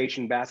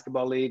recreation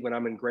basketball league when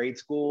I'm in grade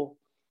school,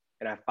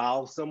 and I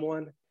foul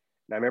someone.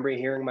 And I remember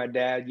hearing my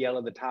dad yell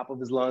at the top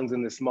of his lungs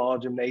in the small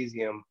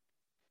gymnasium,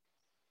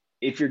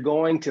 "If you're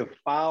going to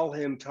foul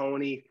him,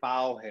 Tony,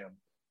 foul him."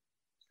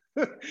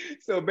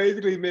 So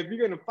basically, if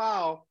you're going to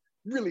foul,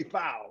 really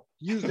foul.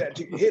 Use that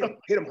to hit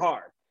him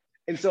hard.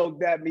 And so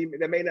that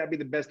may not be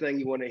the best thing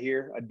you want to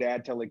hear, a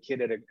dad tell a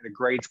kid at a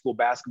grade school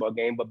basketball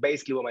game. But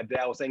basically, what my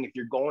dad was saying: if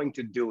you're going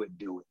to do it,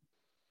 do it.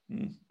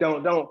 Mm.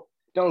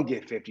 Don't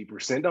get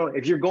 50%. Don't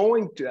if you're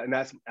going to, and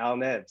that's Al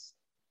Neds.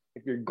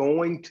 If you're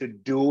going to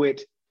do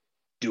it,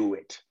 do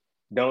it.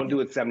 Don't do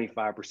it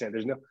 75%.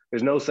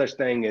 There's no such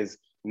thing as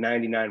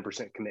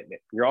 99%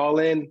 commitment. You're all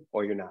in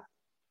or you're not.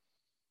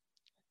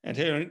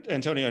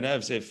 Antonio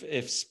Neves,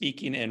 if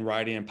speaking and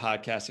writing and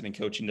podcasting and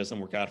coaching doesn't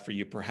work out for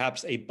you,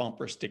 perhaps a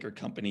bumper sticker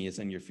company is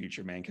in your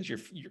future, man, because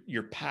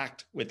you're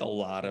packed with a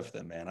lot of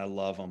them, man. I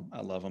love them.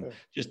 Yeah.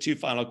 Just two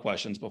final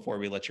questions before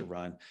we let you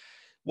run.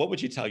 What would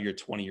you tell your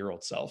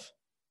 20-year-old self?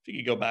 If you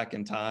could go back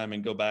in time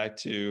and go back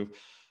to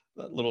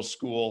that little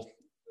school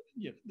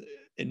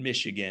in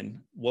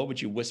Michigan, what would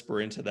you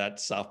whisper into that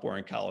sophomore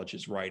in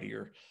college's right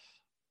ear?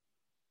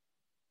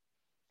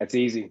 That's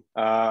easy.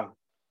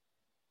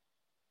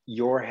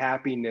 Your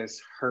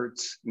happiness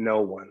hurts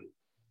no one.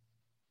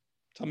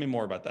 Tell me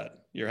more about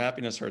that. Your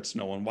happiness hurts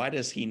no one. Why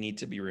does he need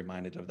to be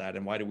reminded of that?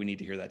 And why do we need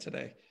to hear that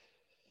today?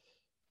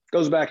 It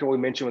goes back to what we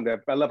mentioned.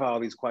 I love how all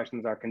these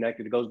questions are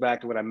connected. It goes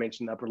back to what I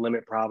mentioned, the upper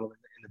limit problem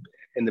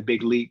in the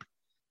big leap.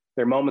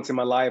 There are moments in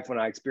my life when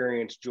I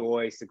experienced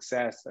joy,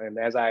 success. And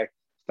as I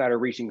started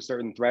reaching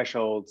certain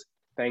thresholds,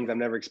 things I've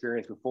never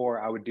experienced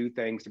before, I would do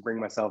things to bring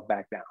myself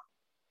back down.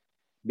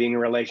 Being in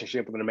a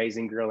relationship with an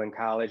amazing girl in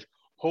college.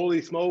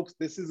 Holy smokes,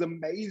 this is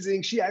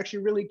amazing. She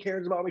actually really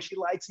cares about me. She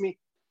likes me.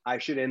 I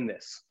should end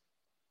this.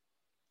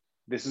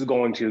 This is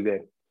going too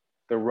good.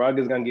 The rug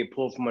is going to get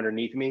pulled from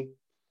underneath me.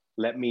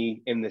 Let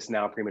me end this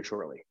now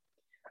prematurely.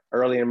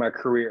 Early in my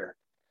career,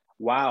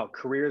 wow,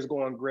 career is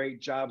going great,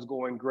 job's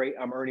going great.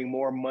 I'm earning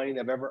more money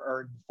than I've ever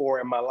earned before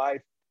in my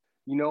life.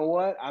 You know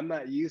what? I'm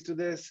not used to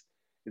this.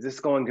 Is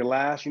this going to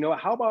last? You know what?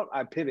 How about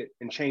I pivot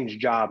and change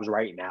jobs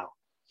right now,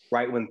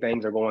 right when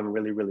things are going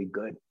really, really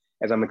good,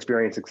 as I'm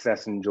experiencing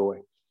success and joy.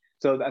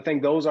 So I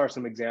think those are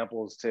some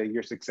examples to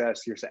your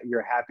success,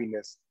 your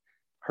happiness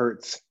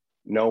hurts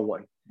no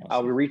one. Awesome. I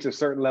would reach a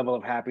certain level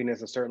of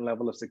happiness, a certain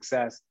level of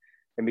success.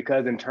 And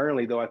because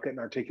internally, though I couldn't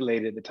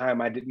articulate it at the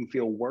time, I didn't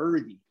feel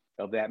worthy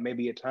of that.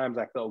 Maybe at times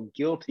I felt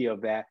guilty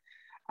of that.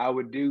 I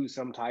would do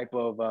some type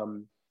of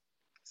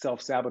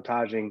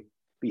self-sabotaging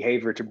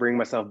behavior to bring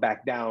myself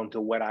back down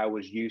to what I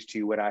was used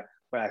to, what I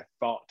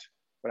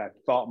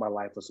thought my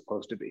life was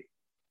supposed to be.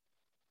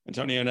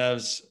 Antonio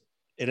Neves,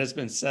 it has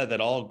been said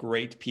that all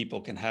great people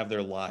can have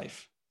their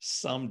life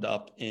summed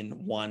up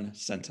in one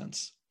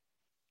sentence.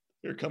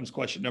 Here comes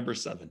question number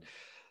 7.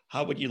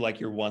 How would you like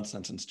your one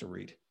sentence to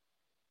read?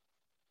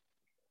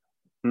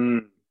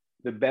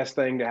 The best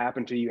thing to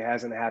happen to you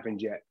hasn't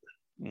happened yet.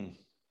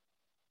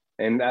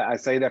 And I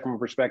say that from a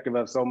perspective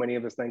of so many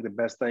of us think the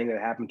best thing that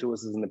happened to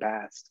us is in the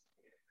past.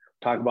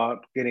 Talk about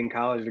getting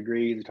college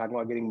degrees. We talk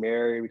about getting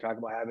married. We talk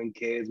about having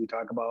kids. We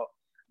talk about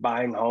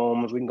buying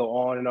homes. We can go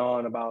on and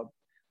on about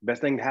the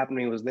best thing that happened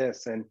to me was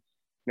this. And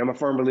I'm a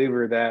firm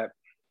believer that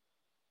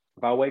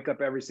if I wake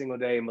up every single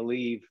day and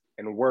believe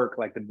and work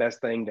like the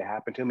best thing to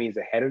happen to me is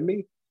ahead of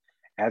me,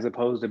 as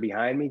opposed to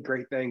behind me,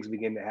 great things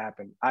begin to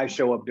happen. I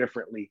show up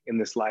differently in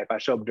this life. I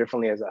show up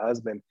differently as a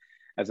husband,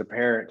 as a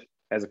parent,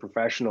 as a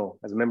professional,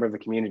 as a member of the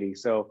community.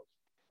 So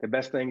the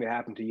best thing that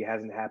happened to you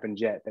hasn't happened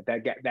yet.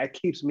 That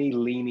keeps me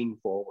leaning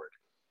forward.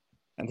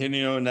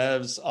 Antonio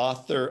Neves,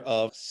 author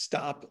of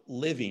Stop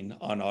Living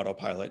on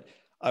Autopilot.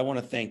 I want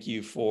to thank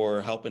you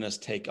for helping us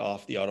take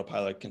off the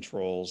autopilot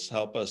controls,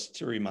 help us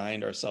to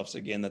remind ourselves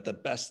again that the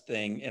best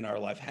thing in our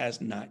life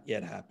has not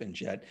yet happened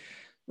yet.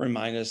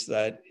 Remind us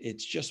that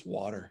it's just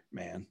water,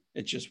 man.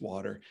 It's just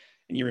water.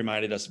 And you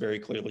reminded us very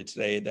clearly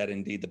today that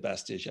indeed the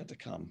best is yet to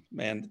come.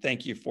 Man,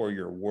 thank you for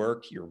your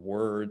work, your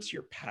words,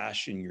 your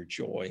passion, your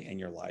joy, and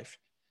your life.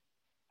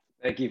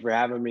 Thank you for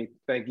having me.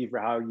 Thank you for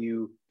how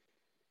you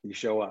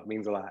show up. It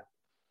means a lot.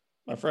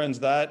 My friends,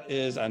 that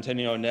is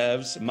Antonio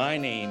Neves. My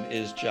name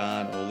is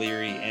John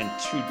O'Leary. And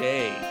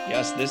today,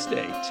 yes, this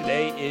day,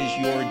 today is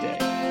your day.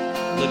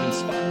 Live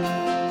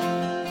inspired.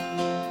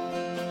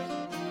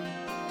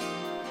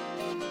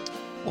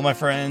 Well, my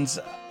friends,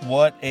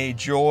 what a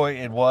joy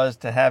it was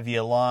to have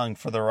you along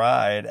for the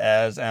ride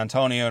as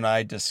Antonio and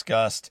I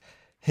discussed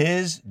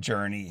his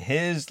journey,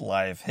 his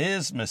life,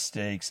 his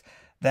mistakes,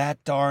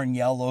 that darn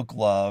yellow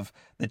glove,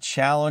 the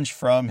challenge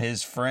from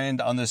his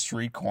friend on the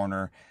street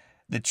corner,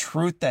 the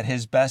truth that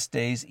his best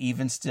days,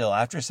 even still,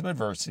 after some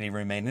adversity,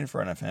 remain in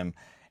front of him.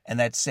 And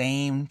that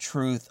same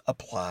truth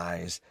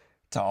applies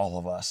to all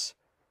of us.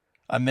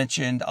 I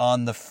mentioned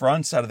on the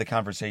front side of the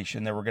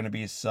conversation, there were going to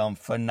be some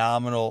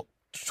phenomenal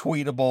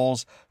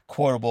tweetables,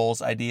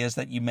 quotables, ideas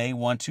that you may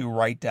want to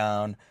write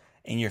down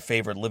in your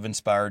favorite Live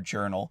Inspired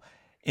journal.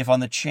 If on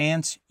the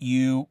chance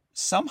you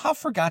somehow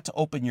forgot to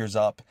open yours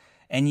up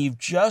and you've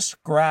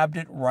just grabbed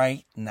it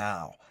right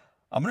now,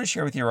 I'm going to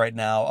share with you right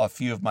now a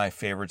few of my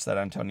favorites that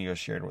Antonio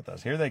shared with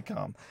us. Here they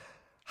come.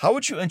 How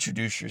would you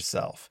introduce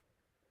yourself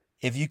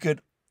if you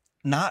could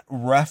not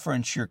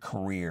reference your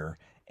career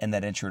in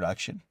that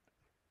introduction?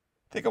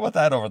 Think about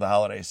that over the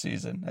holiday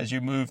season as you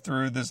move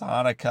through this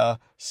Hanukkah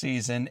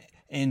season.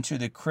 into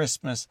the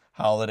Christmas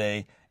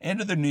holiday,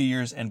 into the New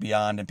Year's and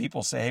beyond, and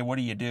people say, hey, what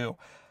do you do?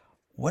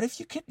 What if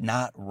you could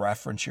not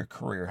reference your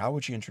career? How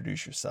would you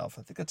introduce yourself?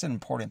 I think that's an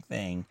important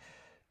thing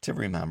to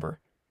remember.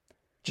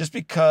 Just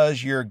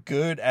because you're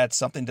good at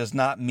something does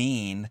not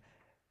mean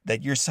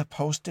that you're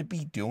supposed to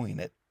be doing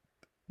it.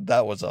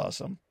 That was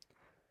awesome.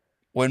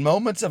 When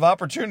moments of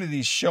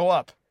opportunities show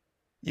up,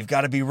 you've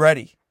got to be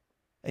ready.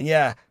 And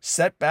yeah,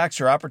 setbacks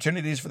are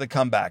opportunities for the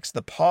comebacks.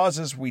 The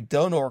pauses we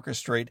don't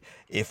orchestrate,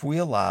 if we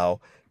allow,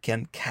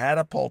 can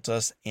catapult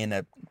us in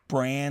a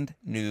brand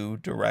new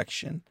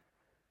direction.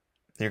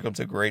 Here comes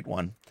a great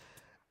one.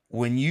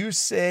 When you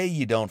say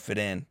you don't fit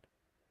in,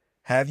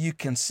 have you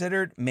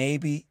considered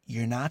maybe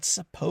you're not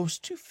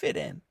supposed to fit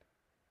in?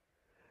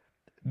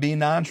 Be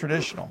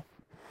non-traditional.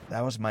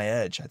 That was my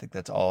edge. I think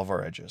that's all of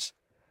our edges.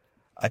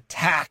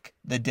 Attack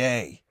the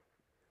day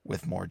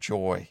with more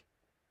joy.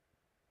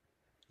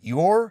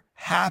 Your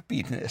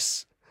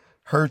happiness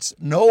hurts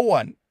no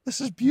one.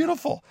 This is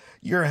beautiful.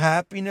 Your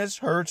happiness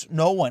hurts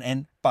no one.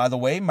 And by the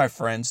way, my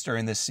friends,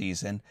 during this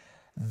season,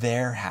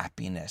 their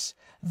happiness,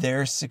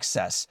 their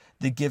success,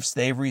 the gifts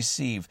they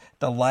receive,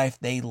 the life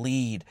they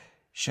lead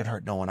should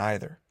hurt no one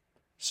either.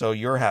 So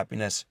your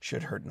happiness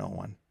should hurt no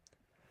one.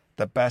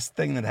 The best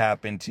thing that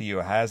happened to you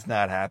has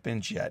not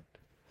happened yet.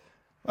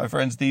 My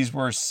friends, these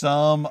were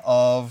some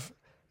of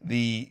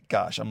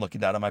I'm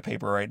looking down at my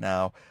paper right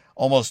now,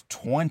 almost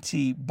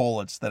 20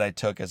 bullets that I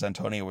took as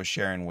Antonio was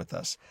sharing with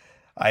us.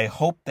 I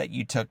hope that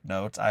you took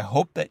notes. I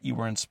hope that you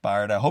were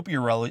inspired. I hope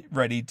you're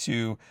ready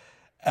to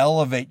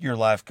elevate your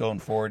life going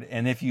forward.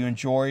 And if you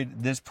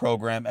enjoyed this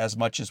program as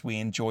much as we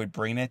enjoyed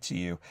bringing it to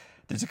you,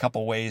 there's a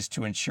couple ways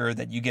to ensure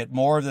that you get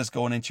more of this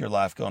going into your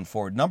life going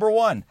forward. Number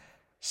one,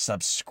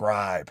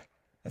 subscribe.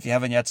 If you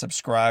haven't yet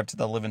subscribed to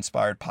the Live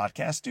Inspired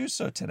podcast, do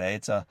so today.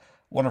 It's a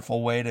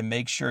wonderful way to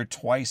make sure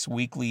twice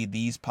weekly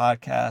these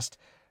podcasts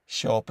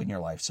show up in your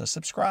life. So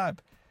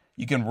subscribe.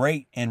 You can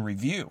rate and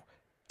review.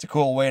 It's a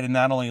cool way to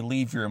not only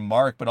leave your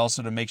mark, but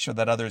also to make sure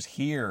that others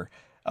hear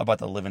about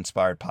the Live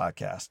Inspired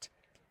podcast.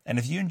 And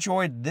if you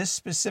enjoyed this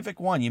specific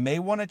one, you may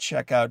want to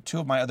check out two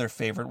of my other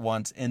favorite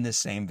ones in the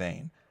same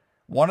vein.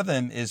 One of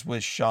them is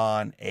with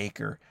Shawn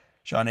Achor.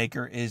 Shawn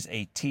Achor is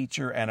a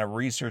teacher and a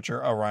researcher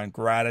around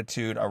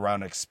gratitude,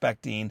 around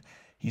expecting.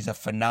 He's a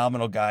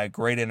phenomenal guy,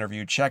 great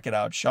interview. Check it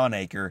out, Shawn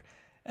Achor.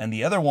 And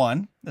the other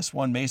one, this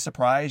one may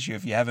surprise you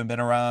if you haven't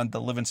been around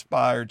the Live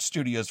Inspired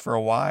studios for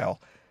a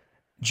while.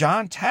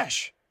 John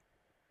Tesh.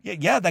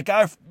 Yeah, that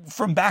guy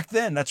from back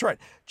then. That's right.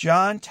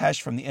 John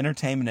Tesh from the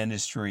entertainment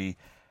industry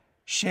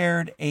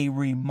shared a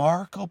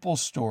remarkable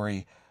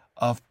story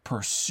of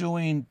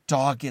pursuing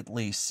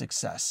doggedly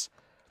success,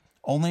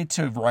 only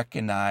to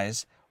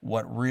recognize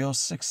what real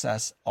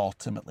success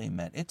ultimately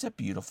meant. It's a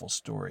beautiful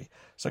story.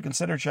 So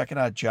consider checking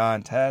out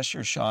John Tesh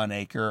or Shawn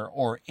Achor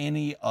or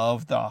any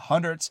of the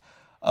hundreds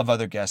of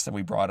other guests that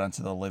we brought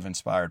onto the Live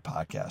Inspired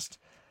podcast.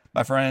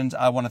 My friends,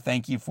 I want to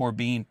thank you for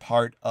being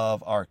part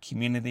of our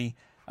community.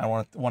 I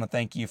want to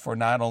thank you for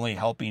not only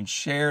helping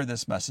share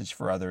this message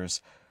for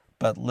others,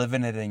 but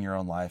living it in your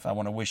own life. I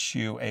want to wish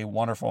you a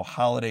wonderful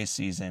holiday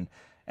season.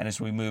 And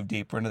as we move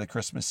deeper into the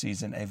Christmas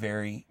season, a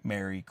very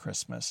Merry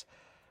Christmas.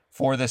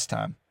 For this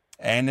time,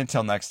 and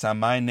until next time,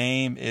 my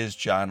name is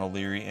John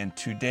O'Leary, and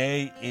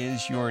today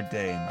is your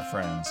day, my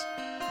friends.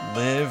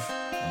 Live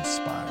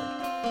inspired.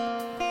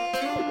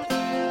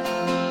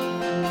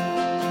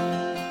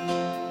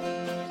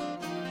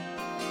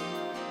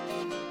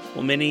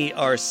 Well, many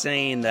are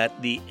saying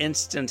that the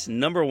instant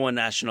 #1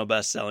 national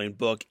best-selling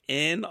book,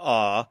 In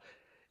Awe,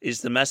 is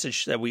the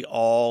message that we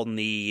all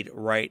need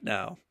right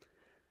now.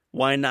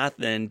 Why not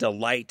then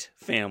delight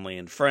family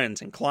and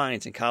friends and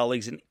clients and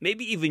colleagues and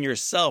maybe even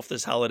yourself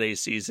this holiday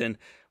season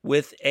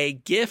with a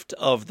gift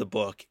of the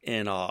book,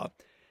 In Awe.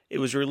 It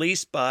was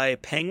released by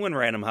Penguin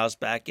Random House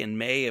back in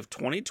May of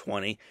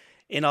 2020.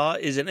 In Awe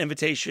is an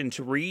invitation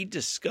to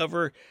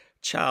rediscover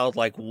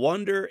childlike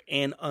wonder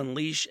and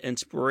unleash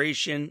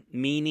inspiration,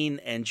 meaning,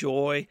 and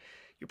joy.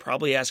 You're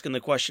probably asking the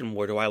question,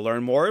 where do I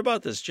learn more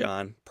about this,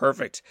 John?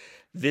 Perfect.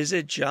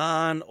 Visit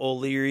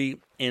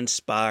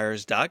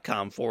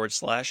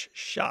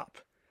johnolearyinspires.com/shop.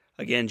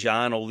 Again,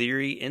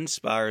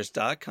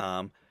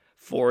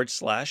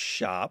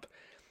 johnolearyinspires.com/shop.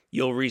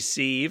 You'll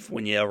receive,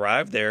 when you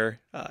arrive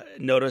there,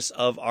 notice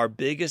of our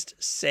biggest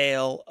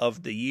sale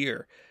of the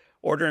year.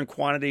 Order in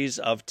quantities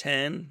of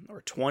 10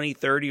 or 20,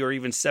 30, or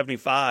even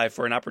 75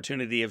 for an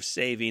opportunity of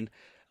saving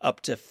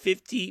up to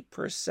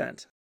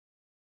 50%.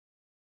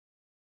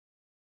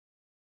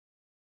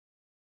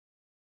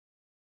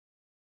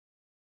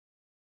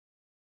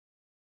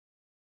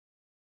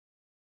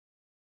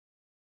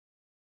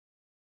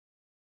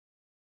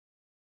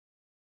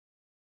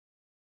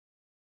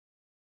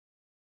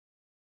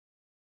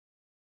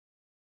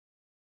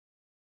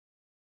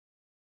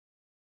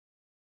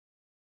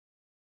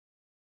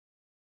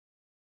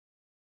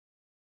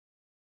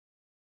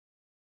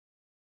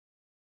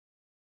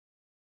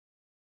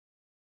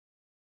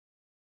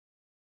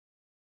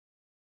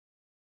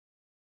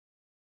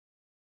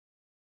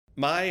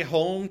 My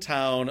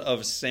hometown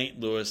of St.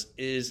 Louis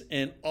is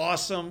an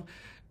awesome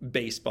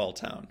baseball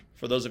town.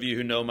 For those of you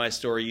who know my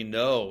story, you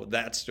know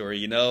that story.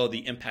 You know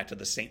the impact of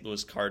the St.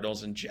 Louis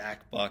Cardinals and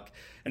Jack Buck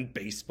and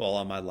baseball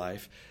on my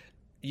life.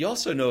 You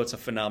also know it's a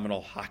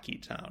phenomenal hockey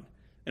town.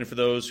 And for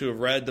those who have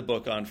read the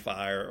book On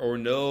Fire or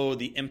know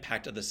the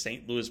impact of the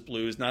St. Louis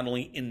Blues, not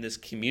only in this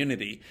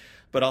community,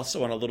 but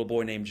also on a little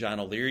boy named John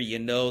O'Leary, you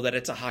know that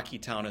it's a hockey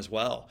town as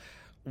well.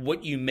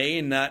 What you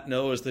may not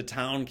know is the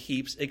town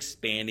keeps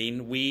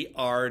expanding. We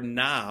are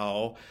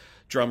now,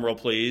 drumroll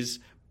please,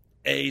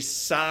 a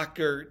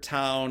soccer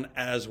town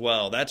as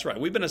well. That's right.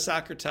 We've been a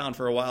soccer town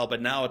for a while,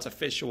 but now it's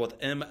official with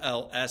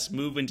MLS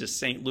moving to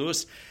St.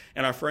 Louis.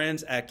 And our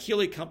friends at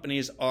Keeley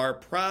Companies are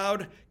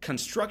proud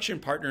construction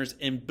partners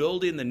in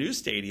building the new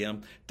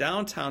stadium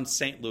downtown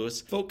St.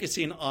 Louis,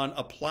 focusing on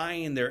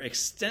applying their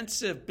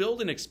extensive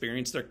building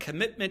experience, their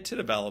commitment to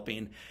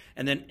developing,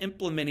 and then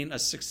implementing a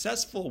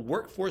successful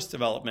workforce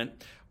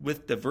development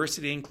with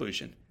diversity and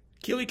inclusion.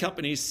 Keeley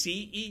Companies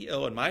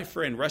CEO and my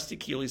friend Rusty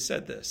Keeley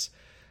said this: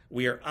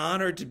 "We are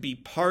honored to be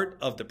part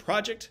of the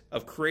project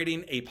of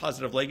creating a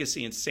positive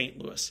legacy in St.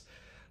 Louis."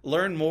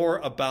 Learn more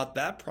about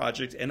that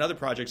project and other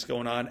projects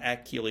going on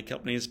at Keeley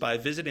Companies by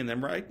visiting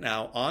them right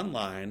now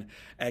online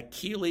at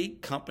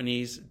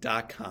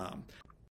KeeleyCompanies.com.